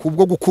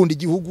kubwo gukunda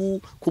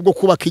igihugu, kubwo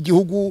kubaka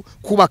igihugu,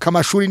 kubaka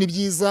amashuri ni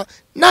byiza,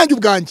 nanjye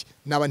ubwanjye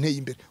naba nteye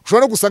imbere.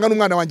 Ushobora no gusanga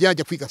n'umwana wanjye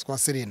yajya kwiga kwa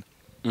Serene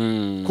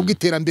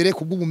kubw'iterambere,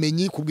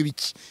 kubw'ubumenyi,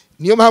 kubw'ibiki.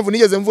 Niyo mpamvu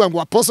nigeze mvuga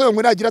ngo Apostle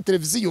Yongwe nagira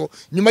televiziyo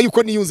nyuma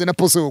yuko niyunze na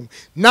Apostle Yongwe,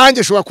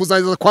 nanjye shobora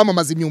kuzaza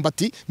kwamamaza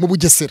imyumbati mu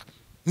Bugesera,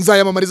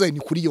 nzayamamariza ni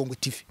kuri Yongwe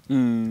TV.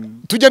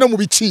 Tujya no mu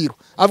biciro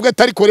avuga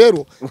ati ariko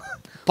rero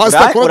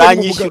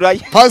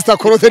Pastor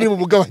Claude ni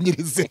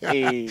mumugabanyirize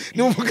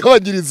ni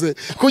mumugabanyirize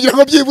kugira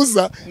ngo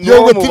byibuza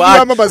Yongwe TV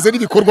yamamaze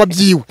n'ibikorwa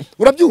byiwe.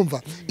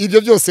 Urabyumva?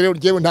 Ibyo byose rero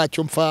ngewe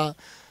ntacyo mfa,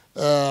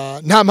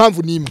 nta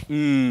mpamvu nimwe.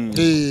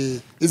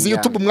 Izi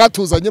YouTube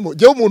mwatuzanyemo,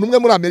 jewe umuntu umwe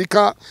muri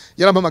Amerika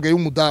yarampamagaye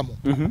umudamu,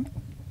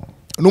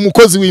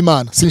 n'umukozi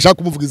w'Imana, sinshaka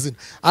kumuvuga izina,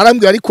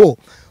 arambwira ariko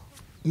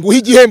nguhe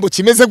igihembo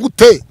kimeze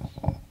gute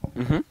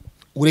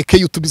ureke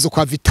YouTube zo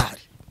kwa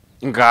Vitali.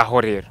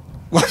 Ngaho rero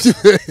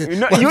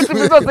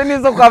YouTube zose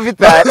nizo kwa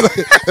Vitali.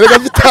 Rega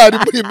Vitali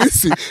muri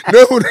misi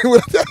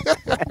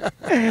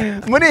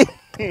muri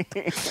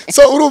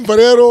so urumva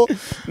rero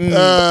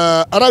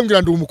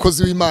arambwira ndi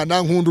umukozi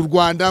w'Imana, nkunda u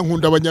Rwanda,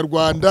 nkunda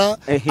Abanyarwanda,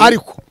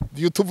 ariko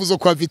YouTube zo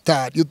kwa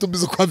Vitali,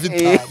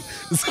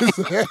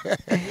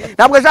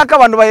 ntabwo ashaka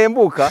abantu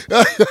bahembuka.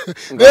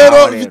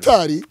 Rero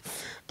Vitali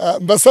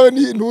mbasabe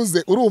ni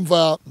ntuze,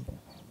 urumva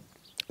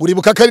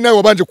uribuka kari nawe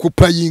wabanje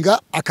kuplayinga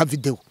aka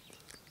video.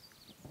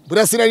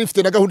 Buriya sinari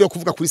mfite na gahunda yo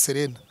kuvuga kuri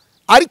Serene,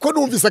 ariko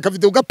numvise aka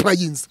video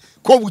gaplayinze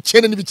ko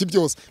bukene n'ibiki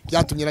byose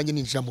byatumye nanjye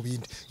ninjira mu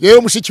bindi.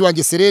 Rero mushiki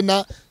wanjye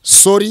Serene,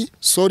 sorry,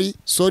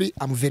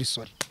 I'm very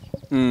sorry.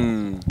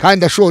 Kandi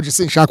ndashoje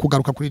sinshaka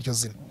kugaruka kuri iryo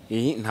zina.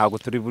 Ntabwo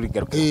turi buri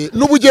garuka.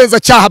 N'ubugenza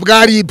cyaha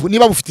bwa RIB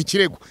niba bufite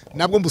ikirego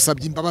nabwo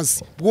mbusabye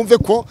imbabazi, bwumve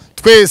ko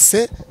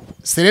twese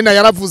Serene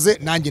yaravuze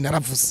nanjye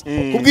naravuze.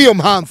 Kubw'iyo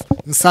mpamvu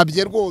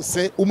nsabye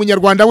rwose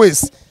umunyarwanda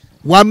wese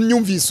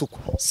wamnyumvise uko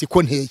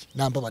siko nteye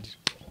nambabarira.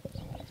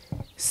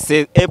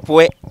 C'est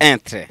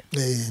entre.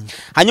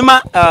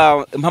 Hanyuma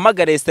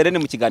mpamagare Serene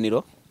mu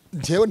kiganiro.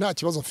 Jewe nta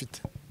kibazo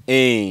mfite.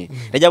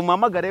 Rajya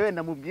muhamagare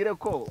wenda mubwire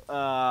ko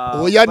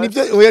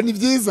oya ni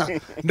byiza.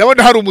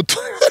 Ndabona hari umuto.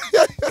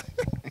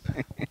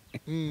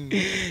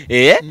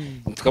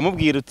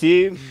 Tukamubwira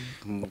uti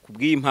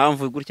kubw'iyi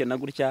impamvu gutya na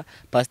gutya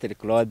Pastor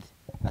Claude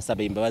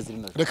asabe imbabazi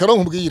rino. Reka no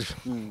nkubwira.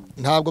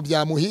 Ntabwo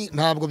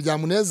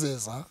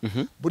byamunezeza.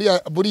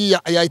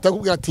 Buriya yahita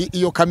kubwira ati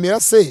iyo kamera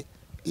se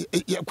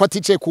ko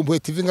aticaye ku Mpuhwe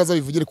TV ngaza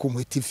bivugire ku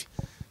Mpuhwe TV.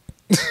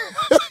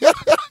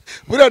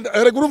 Buriya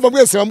urumva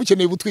mwese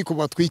bamukeneye ubutwiko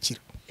batwikira.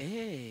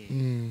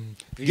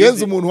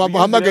 Genza umuntu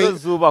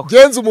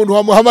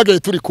wamuhamagaye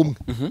turi kumwe.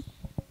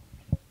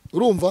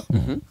 urumva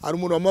hari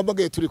umuntu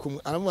wamabagaye turi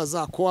kumwe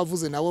aramubaza ko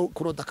wavuze nawe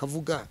Claude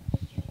akavuga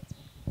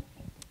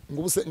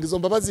ngo izo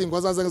mbabazi ngo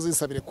azaza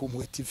zisabire ku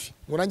Mpuhwe TV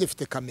ngo nanjye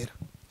mfite kamera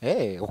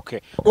okay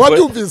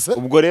wabyumvise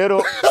ubwo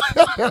rero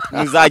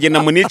muzagenda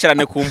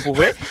municarane ku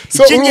Mpuhwe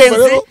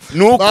icy'ingenzi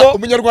nuko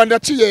umunyarwanda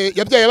yaciye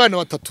yabyaye abana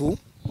batatu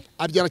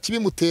abyara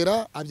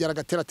kibimutera abyara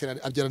gateratera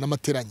abyara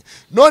n'amateranya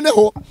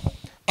noneho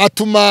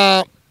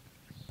atuma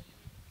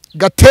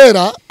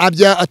gatera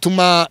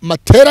atuma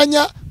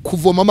materanya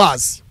kuvoma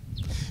amazi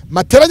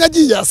materanya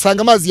agiye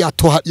asanga amazi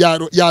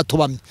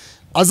yatobamye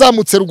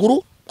azamutse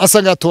ruguru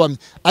asanga yatobamye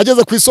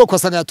ageze ku isoko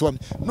asanga yatobamye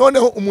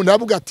noneho umuntu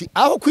avuga ati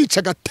aho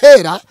kwica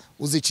gatera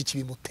uzica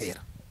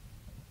ikibimutera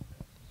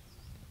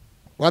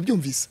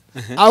wabyumvise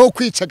aho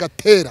kwica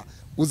gatera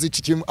uzica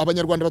ikibimutera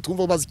abanyarwanda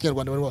batumva bazi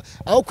ikinyarwanda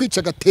aho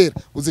kwica gatera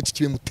uzica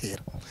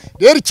ikibimutera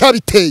rero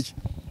icyabiteye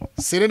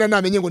SEREINE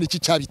namenye ngo niki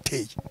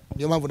cyabiteye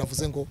niyo mpamvu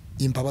navuze ngo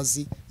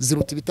imbabazi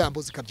ziruta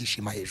ibitambo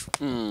zikabyishima hejuru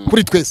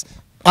kuri twese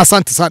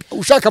asante sana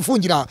ushaka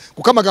afungira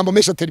kuko amagambo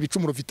menshi atera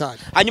ibicumuro vitali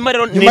hanyuma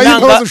rero nyuma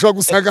y'imbabazi ushobora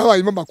gusanga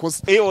habayemo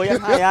amakosa oya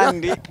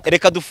ntayandi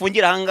reka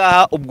dufungira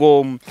ahangaha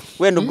ubwo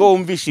wenda ubwo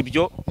wumvisha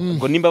ibyo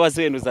ubwo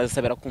n'imbabazi wenda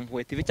uzazisabira ku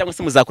Mpuhwe TV cyangwa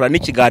se muzakora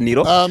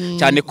n'ikiganiro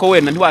cyane ko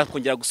wenda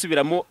ntiwakongera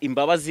gusubiramo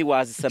imbabazi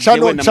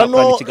wazisabye wenda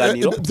mwakora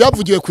n'ikiganiro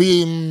byavugiwe ku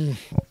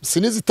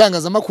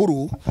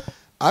sinizitangazamakuru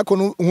ariko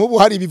nk'ubu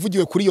hari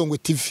ibivugiwe kuri Yongwe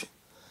TV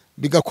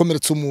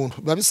bigakomeretsa umuntu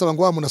biba bisaba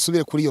ngo wa muntu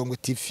asubire kuri Yongwe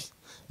TV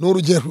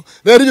n'urugero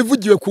rero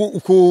ibivugiwe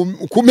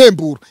ku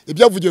mpemburo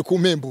ibyavugiwe ku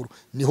mpemburo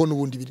niho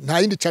nubundi biri nta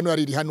yindi cano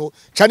yari iri hano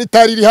cano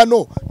itari iri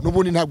hano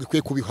nubundi ntabwo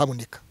ikwiye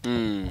kubihaboneka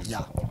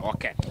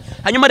okay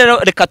hanyuma rero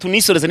reka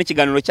tunisoreze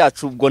n'ikiganiro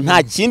cyacu ubwo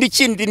nta kindi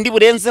ndi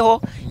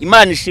burenzeho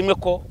Imana ishimwe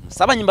ko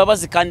musabanye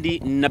imbabazi kandi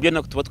nabyo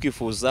nako tuba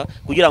twifuza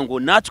kugira ngo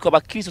natwe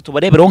abakristo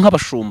tubarebereho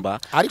nk'abashumba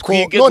ariko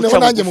noneho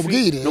nanjye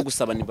mubwire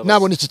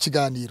nabona iki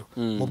kiganiro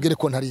mubwire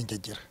ko ntari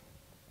ingegera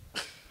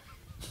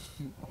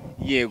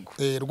yego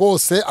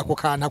rwose ako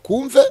kana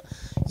kumve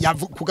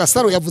ku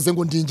gasaro yavuze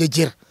ngo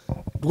ndingegera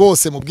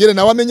rwose mubwire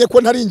nawe amenye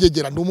ko ntari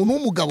ingegera ndi umuntu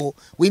w'umugabo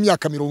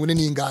w'imyaka 40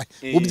 n'ingahe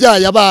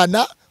ubyaye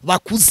abana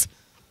bakuze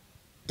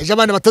ejo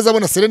abana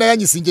batazabona SEREINE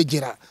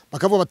yanyisingegera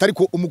bakavuga batari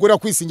ko umugore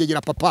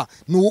wakwisingegera papa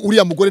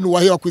uriya mugore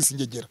nuwahe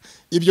wakwisingegera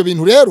ibyo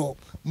bintu rero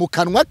mu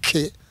kanwa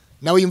ke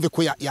nawe yumve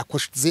ko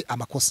yakoshize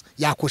amakosa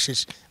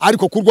yakosheje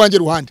ariko ku rwange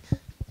ruhande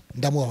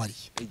ndamubabariye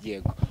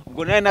yego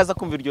ubwo nawe naza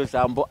kumva iryo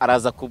jambo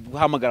araza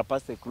kuhamagara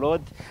Pastor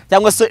Claude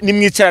cyangwa se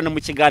nimwicarana mu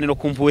kiganiro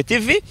ku Mpuhwe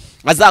TV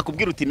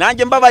azakubwira uti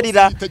nanjye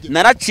mbabarira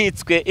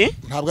naracitswe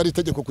ntabwo ari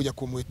itegeko kujya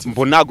ku Mpuhwe TV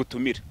mbona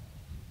gutumira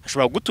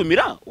ashobora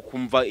gutumira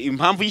ukumva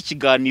impamvu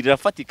y'ikiganiro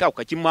irafatika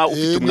ukakima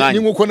ufite umwanya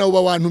ni nkuko nawe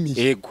uba wantumiye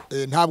yego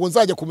ntabwo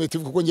nzajya ku Mpuhwe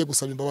TV kuko ngiye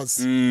gusaba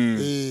imbabazi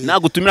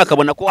nagutumira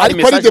akabona ko hari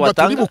message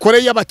watanga turi bukore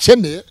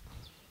y'abakene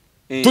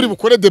turi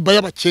bukore deba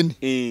y'abakene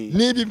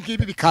nibi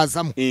ngibi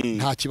bikazamo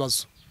nta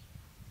kibazo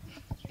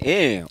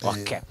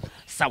okay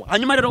sawa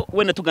hanyuma rero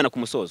wenda tugana ku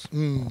musozo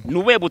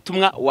nuwe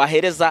butumwa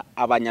wahereza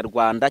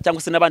abanyarwanda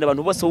cyangwa se nabandi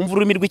bantu bose bumva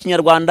ururimi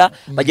rw'ikinyarwanda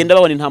bagenda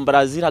babona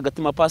intambara ziri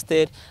hagati ma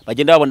pasteur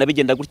bagenda babona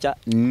bigenda gutya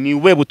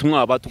niwe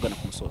butumwa batugana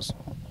ku musozo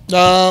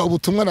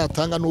ubutumwa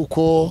natanga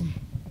nuko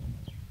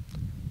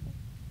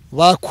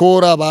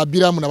bakora ba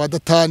Biramu na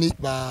badatani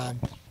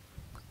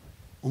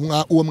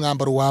uwo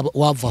mwambaro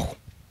wavaho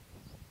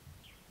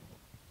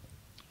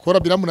kora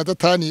Biramu na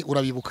Datani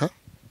urabibuka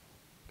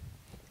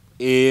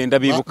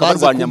ndabibuka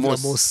barwanya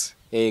Mose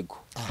yego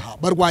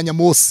barwanya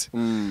Mose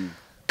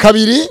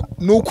kabiri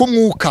nuko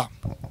umwuka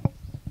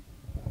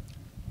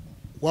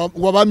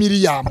wa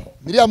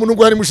Miriyamu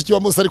nubwo hari mushiki wa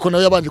Mose ariko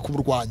nawe yabanje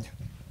kumurwanya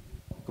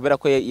kubera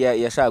ko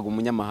yashaga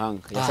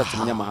umunyamahanga yashatse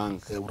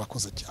umunyamahanga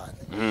urakoze cyane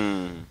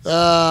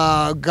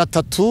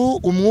gatatu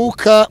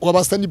umwuka wa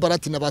Basani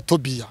Barati na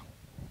Batobiya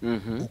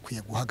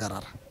ukwiye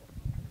guhagarara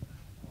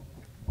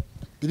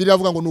Bibiliya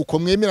avuga ngo nuko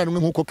mwemeranwe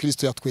nkuko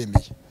Kristo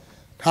yatwemeye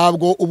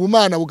ntabwo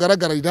ubumana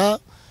bugaragarira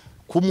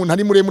ku muntu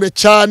ari muremure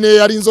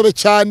cyane ari inzobe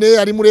cyane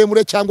ari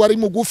muremure cyangwa ari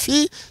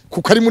mugufi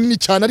kuko ari munini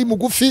cyane ari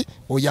mugufi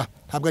oya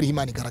ntabwo ari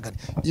Imana igaragara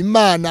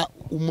Imana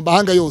mu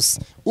mahanga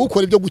yose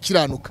ukora ibyo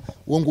gukiranuka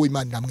uwo ngo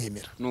Imana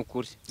iramwemera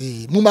nukuri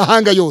mu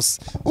mahanga yose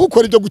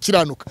ukora ibyo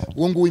gukiranuka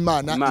uwo ngo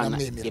Imana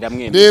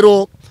iramwemera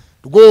rero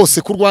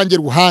rwose ku rwange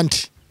ruhande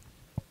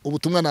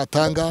ubutumwa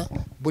natanga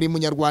buri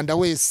munyarwanda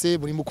wese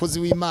buri mukozi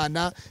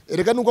w'Imana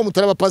erega nubwo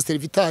mutari abapasiteri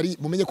vitali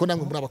mumenye ko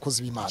namwe muri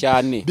abakozi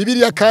b'Imana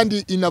Bibiliya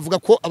kandi inavuga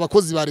ko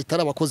abakozi ba leta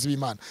ari abakozi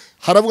b'Imana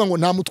haravuga ngo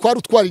nta mutwaro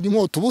utwarira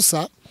inkota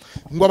ubusa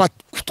ngo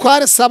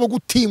abatware sabo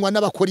gutinywa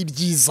n'abakora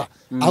ibyiza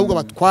ahubwo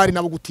abatware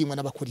nabo gutinywa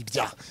n'abakora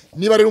ibyaha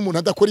niba rero umuntu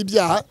adakora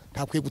ibyaha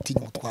ntakwiye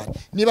gutinya umutware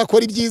niba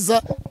akora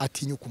ibyiza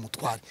atinyuka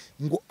umutware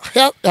ngo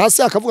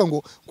hasi akavuga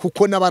ngo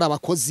kuko n'abari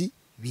abakozi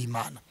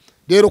b'Imana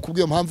rero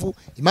kubwiyo mpamvu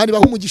Imana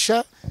ibaha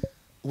umugisha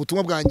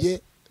ubutumwa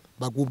bwanjye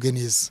bagubwe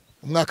neza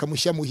umwaka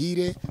mushya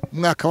muhire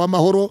umwaka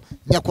w'amahoro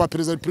nyakwa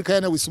perezida wa Republika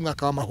ya Nawe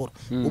umwaka w'amahoro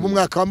ubu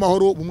mwaka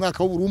w'amahoro mu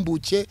mwaka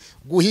w'uburumbuke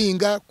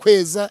guhinga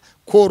kweza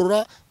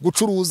korora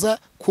gucuruza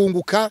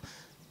kunguka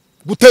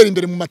gutera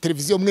imbere mu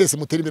mateleviziyo mwese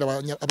mutera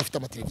imbere abafite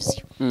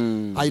amateleviziyo.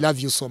 I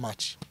love you so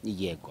much.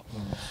 Yego.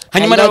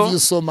 Hanyuma I love you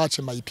so much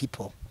my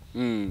people.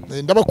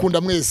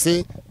 Ndabakunda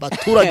mwese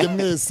baturage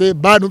mwese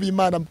bantu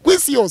b'Imana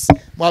kwisi yose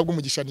muhabwe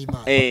umugisha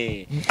n'Imana.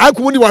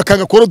 Ariko ubundi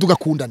wakanga koro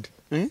tugakunda nde?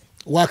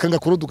 Wakanga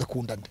koro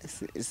tugakunda nde?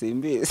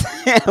 Simbizi.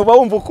 Uba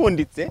wumva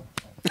ukunditse?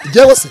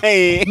 Jewe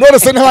se none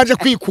se ntabanje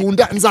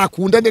kwikunda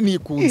nzakunda nde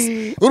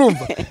ntikunze.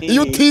 Urumva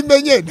iyo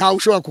utimenye ntawe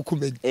ushobora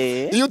kukumenya.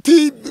 Iyo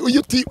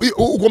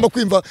ugomba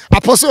kwimva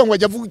apostle ngo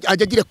ajya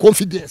agira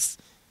confidence.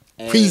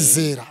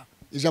 Kwizera.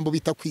 Ijambo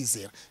bita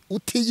kwizera.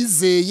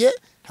 Utiyizeye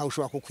ntawe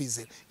ushobora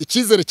kukwizera.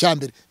 Icyizere cya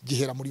mbere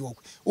gihera muri wowe.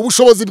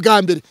 Ubushobozi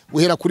bwa mbere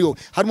buhera kuri wowe.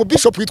 Hari mu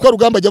bishop witwa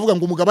Rugamba ajya avuga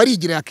ngo umugabo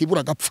arigira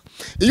yakibura gapfa.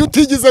 Iyo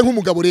utigize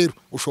nk'umugabo rero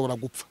ushobora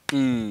gupfa.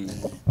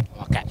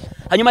 Okay.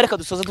 Hanyuma reka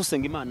dusoze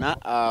dusenga Imana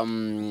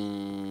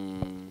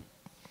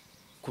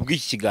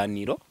kubw'iki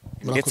kiganiro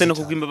ndetse no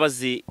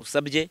kubw'imbabazi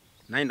usabye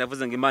nanjye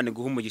ndavuze ngo Imana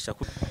iguhe umugisha.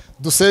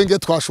 Dusenge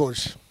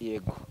twashoje.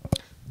 Yego.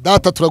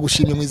 Data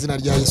turagushimye mu izina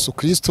rya Yesu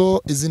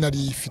Kristo, izina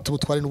rifite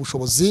ubutware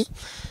n'ubushobozi.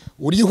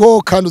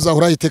 Uriho kandi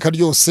uzahora iteka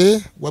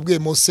ryose. Wabwiye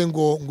Mose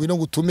ngo ngwino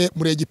ngutume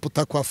muri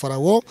Egiputa kwa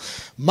Farawo.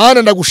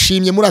 Mana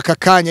ndagushimye muri aka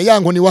kanya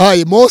yango ni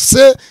wahaye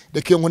Mose,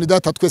 reka iyo nkoni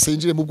data twese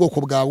yinjire mu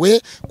bwoko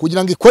bwawe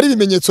kugira ngo ikore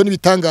ibimenyetso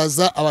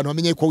n'ibitangaza abantu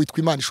bamenye ko witwa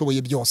Imana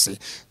ishoboye byose.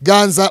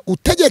 Ganza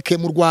utegeke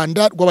mu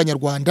Rwanda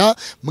rw'Abanyarwanda,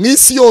 mu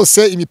isi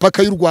yose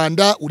imipaka y'u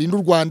Rwanda, urinde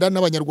u Rwanda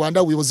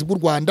n'Abanyarwanda, ubuyobozi bw'u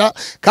Rwanda,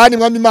 kandi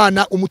mwami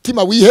Imana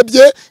umutima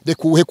wihebye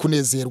reka uwuhe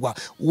kunezerwa.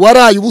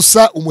 Waraye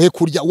ubusa umuhe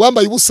kurya,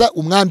 wambaye ubusa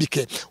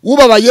umwambike,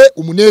 ubabaye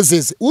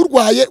umunezeze,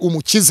 urwaye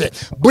umukize.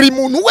 Buri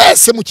muntu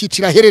wese mu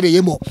cyicira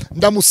aherereyemo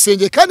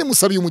ndamusenge kandi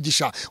musabiye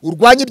umugisha.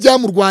 Urwanye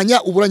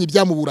ibyamurwanya, uburanye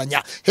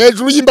ibyamuburanya.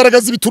 Hejuru y'imbaraga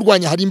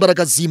z'ibiturwanya hari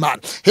imbaraga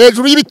z'Imana,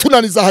 hejuru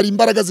y'ibitunaniza hari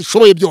imbaraga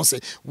zishoboye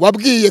byose.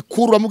 Wabwiye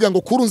kuru amubwira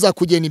ngo kuru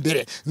nzakugenda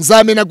imbere,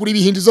 nzamenagura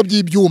ibihindizo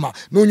by'ibyuma,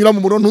 nunyura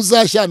mu muro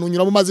ntuzashya,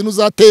 nunyura mu mazi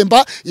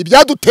ntuzatemba,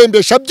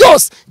 ibyadutembesha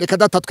byose reka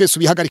data twese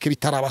ubihagarike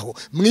bitarabaho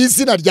mu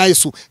izina rya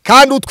Yesu.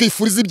 Kandi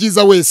utwifuriza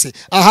ibyiza wese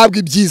ahabwa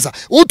ibyiza,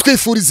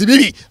 utwifuriza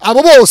ibibi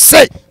abo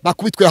bose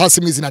bakubitwe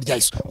hasi mu izina rya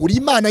Yesu. Uri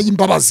Imana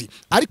y'imbabazi,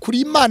 ariko uri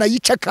Imana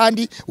yica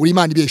kandi uri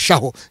Imana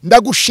ibeshaho.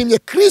 Ndagushimye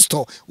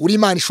Kristo, uri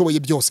Imana ishoboye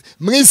byose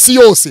mu isi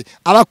yose.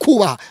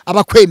 Abakubaha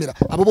abakwemera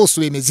abo bose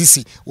ubemeza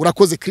isi.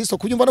 Urakoze Kristo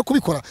kubyumva no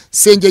kubikora.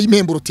 Sengeye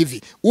Impemburo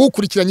TV,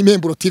 ukurikiranye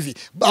Impemburo TV,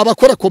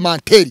 abakora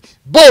komanteri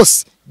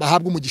bose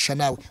bahabwa umugisha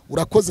nawe.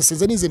 Urakoze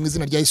sezenize mu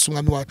izina rya Yesu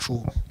umwami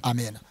wacu,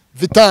 amen.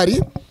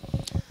 Vitali,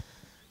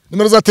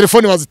 nimero za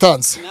telefoni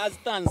wazitanze?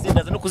 Nazitanze,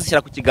 ndaza no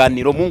kuzishyira ku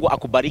kiganiro. Mungu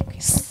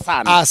akubariki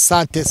sana.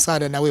 Asante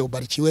sana, nawe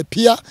ubarikiwe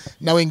pia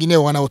na wengine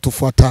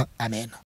wanaotufuata, amen.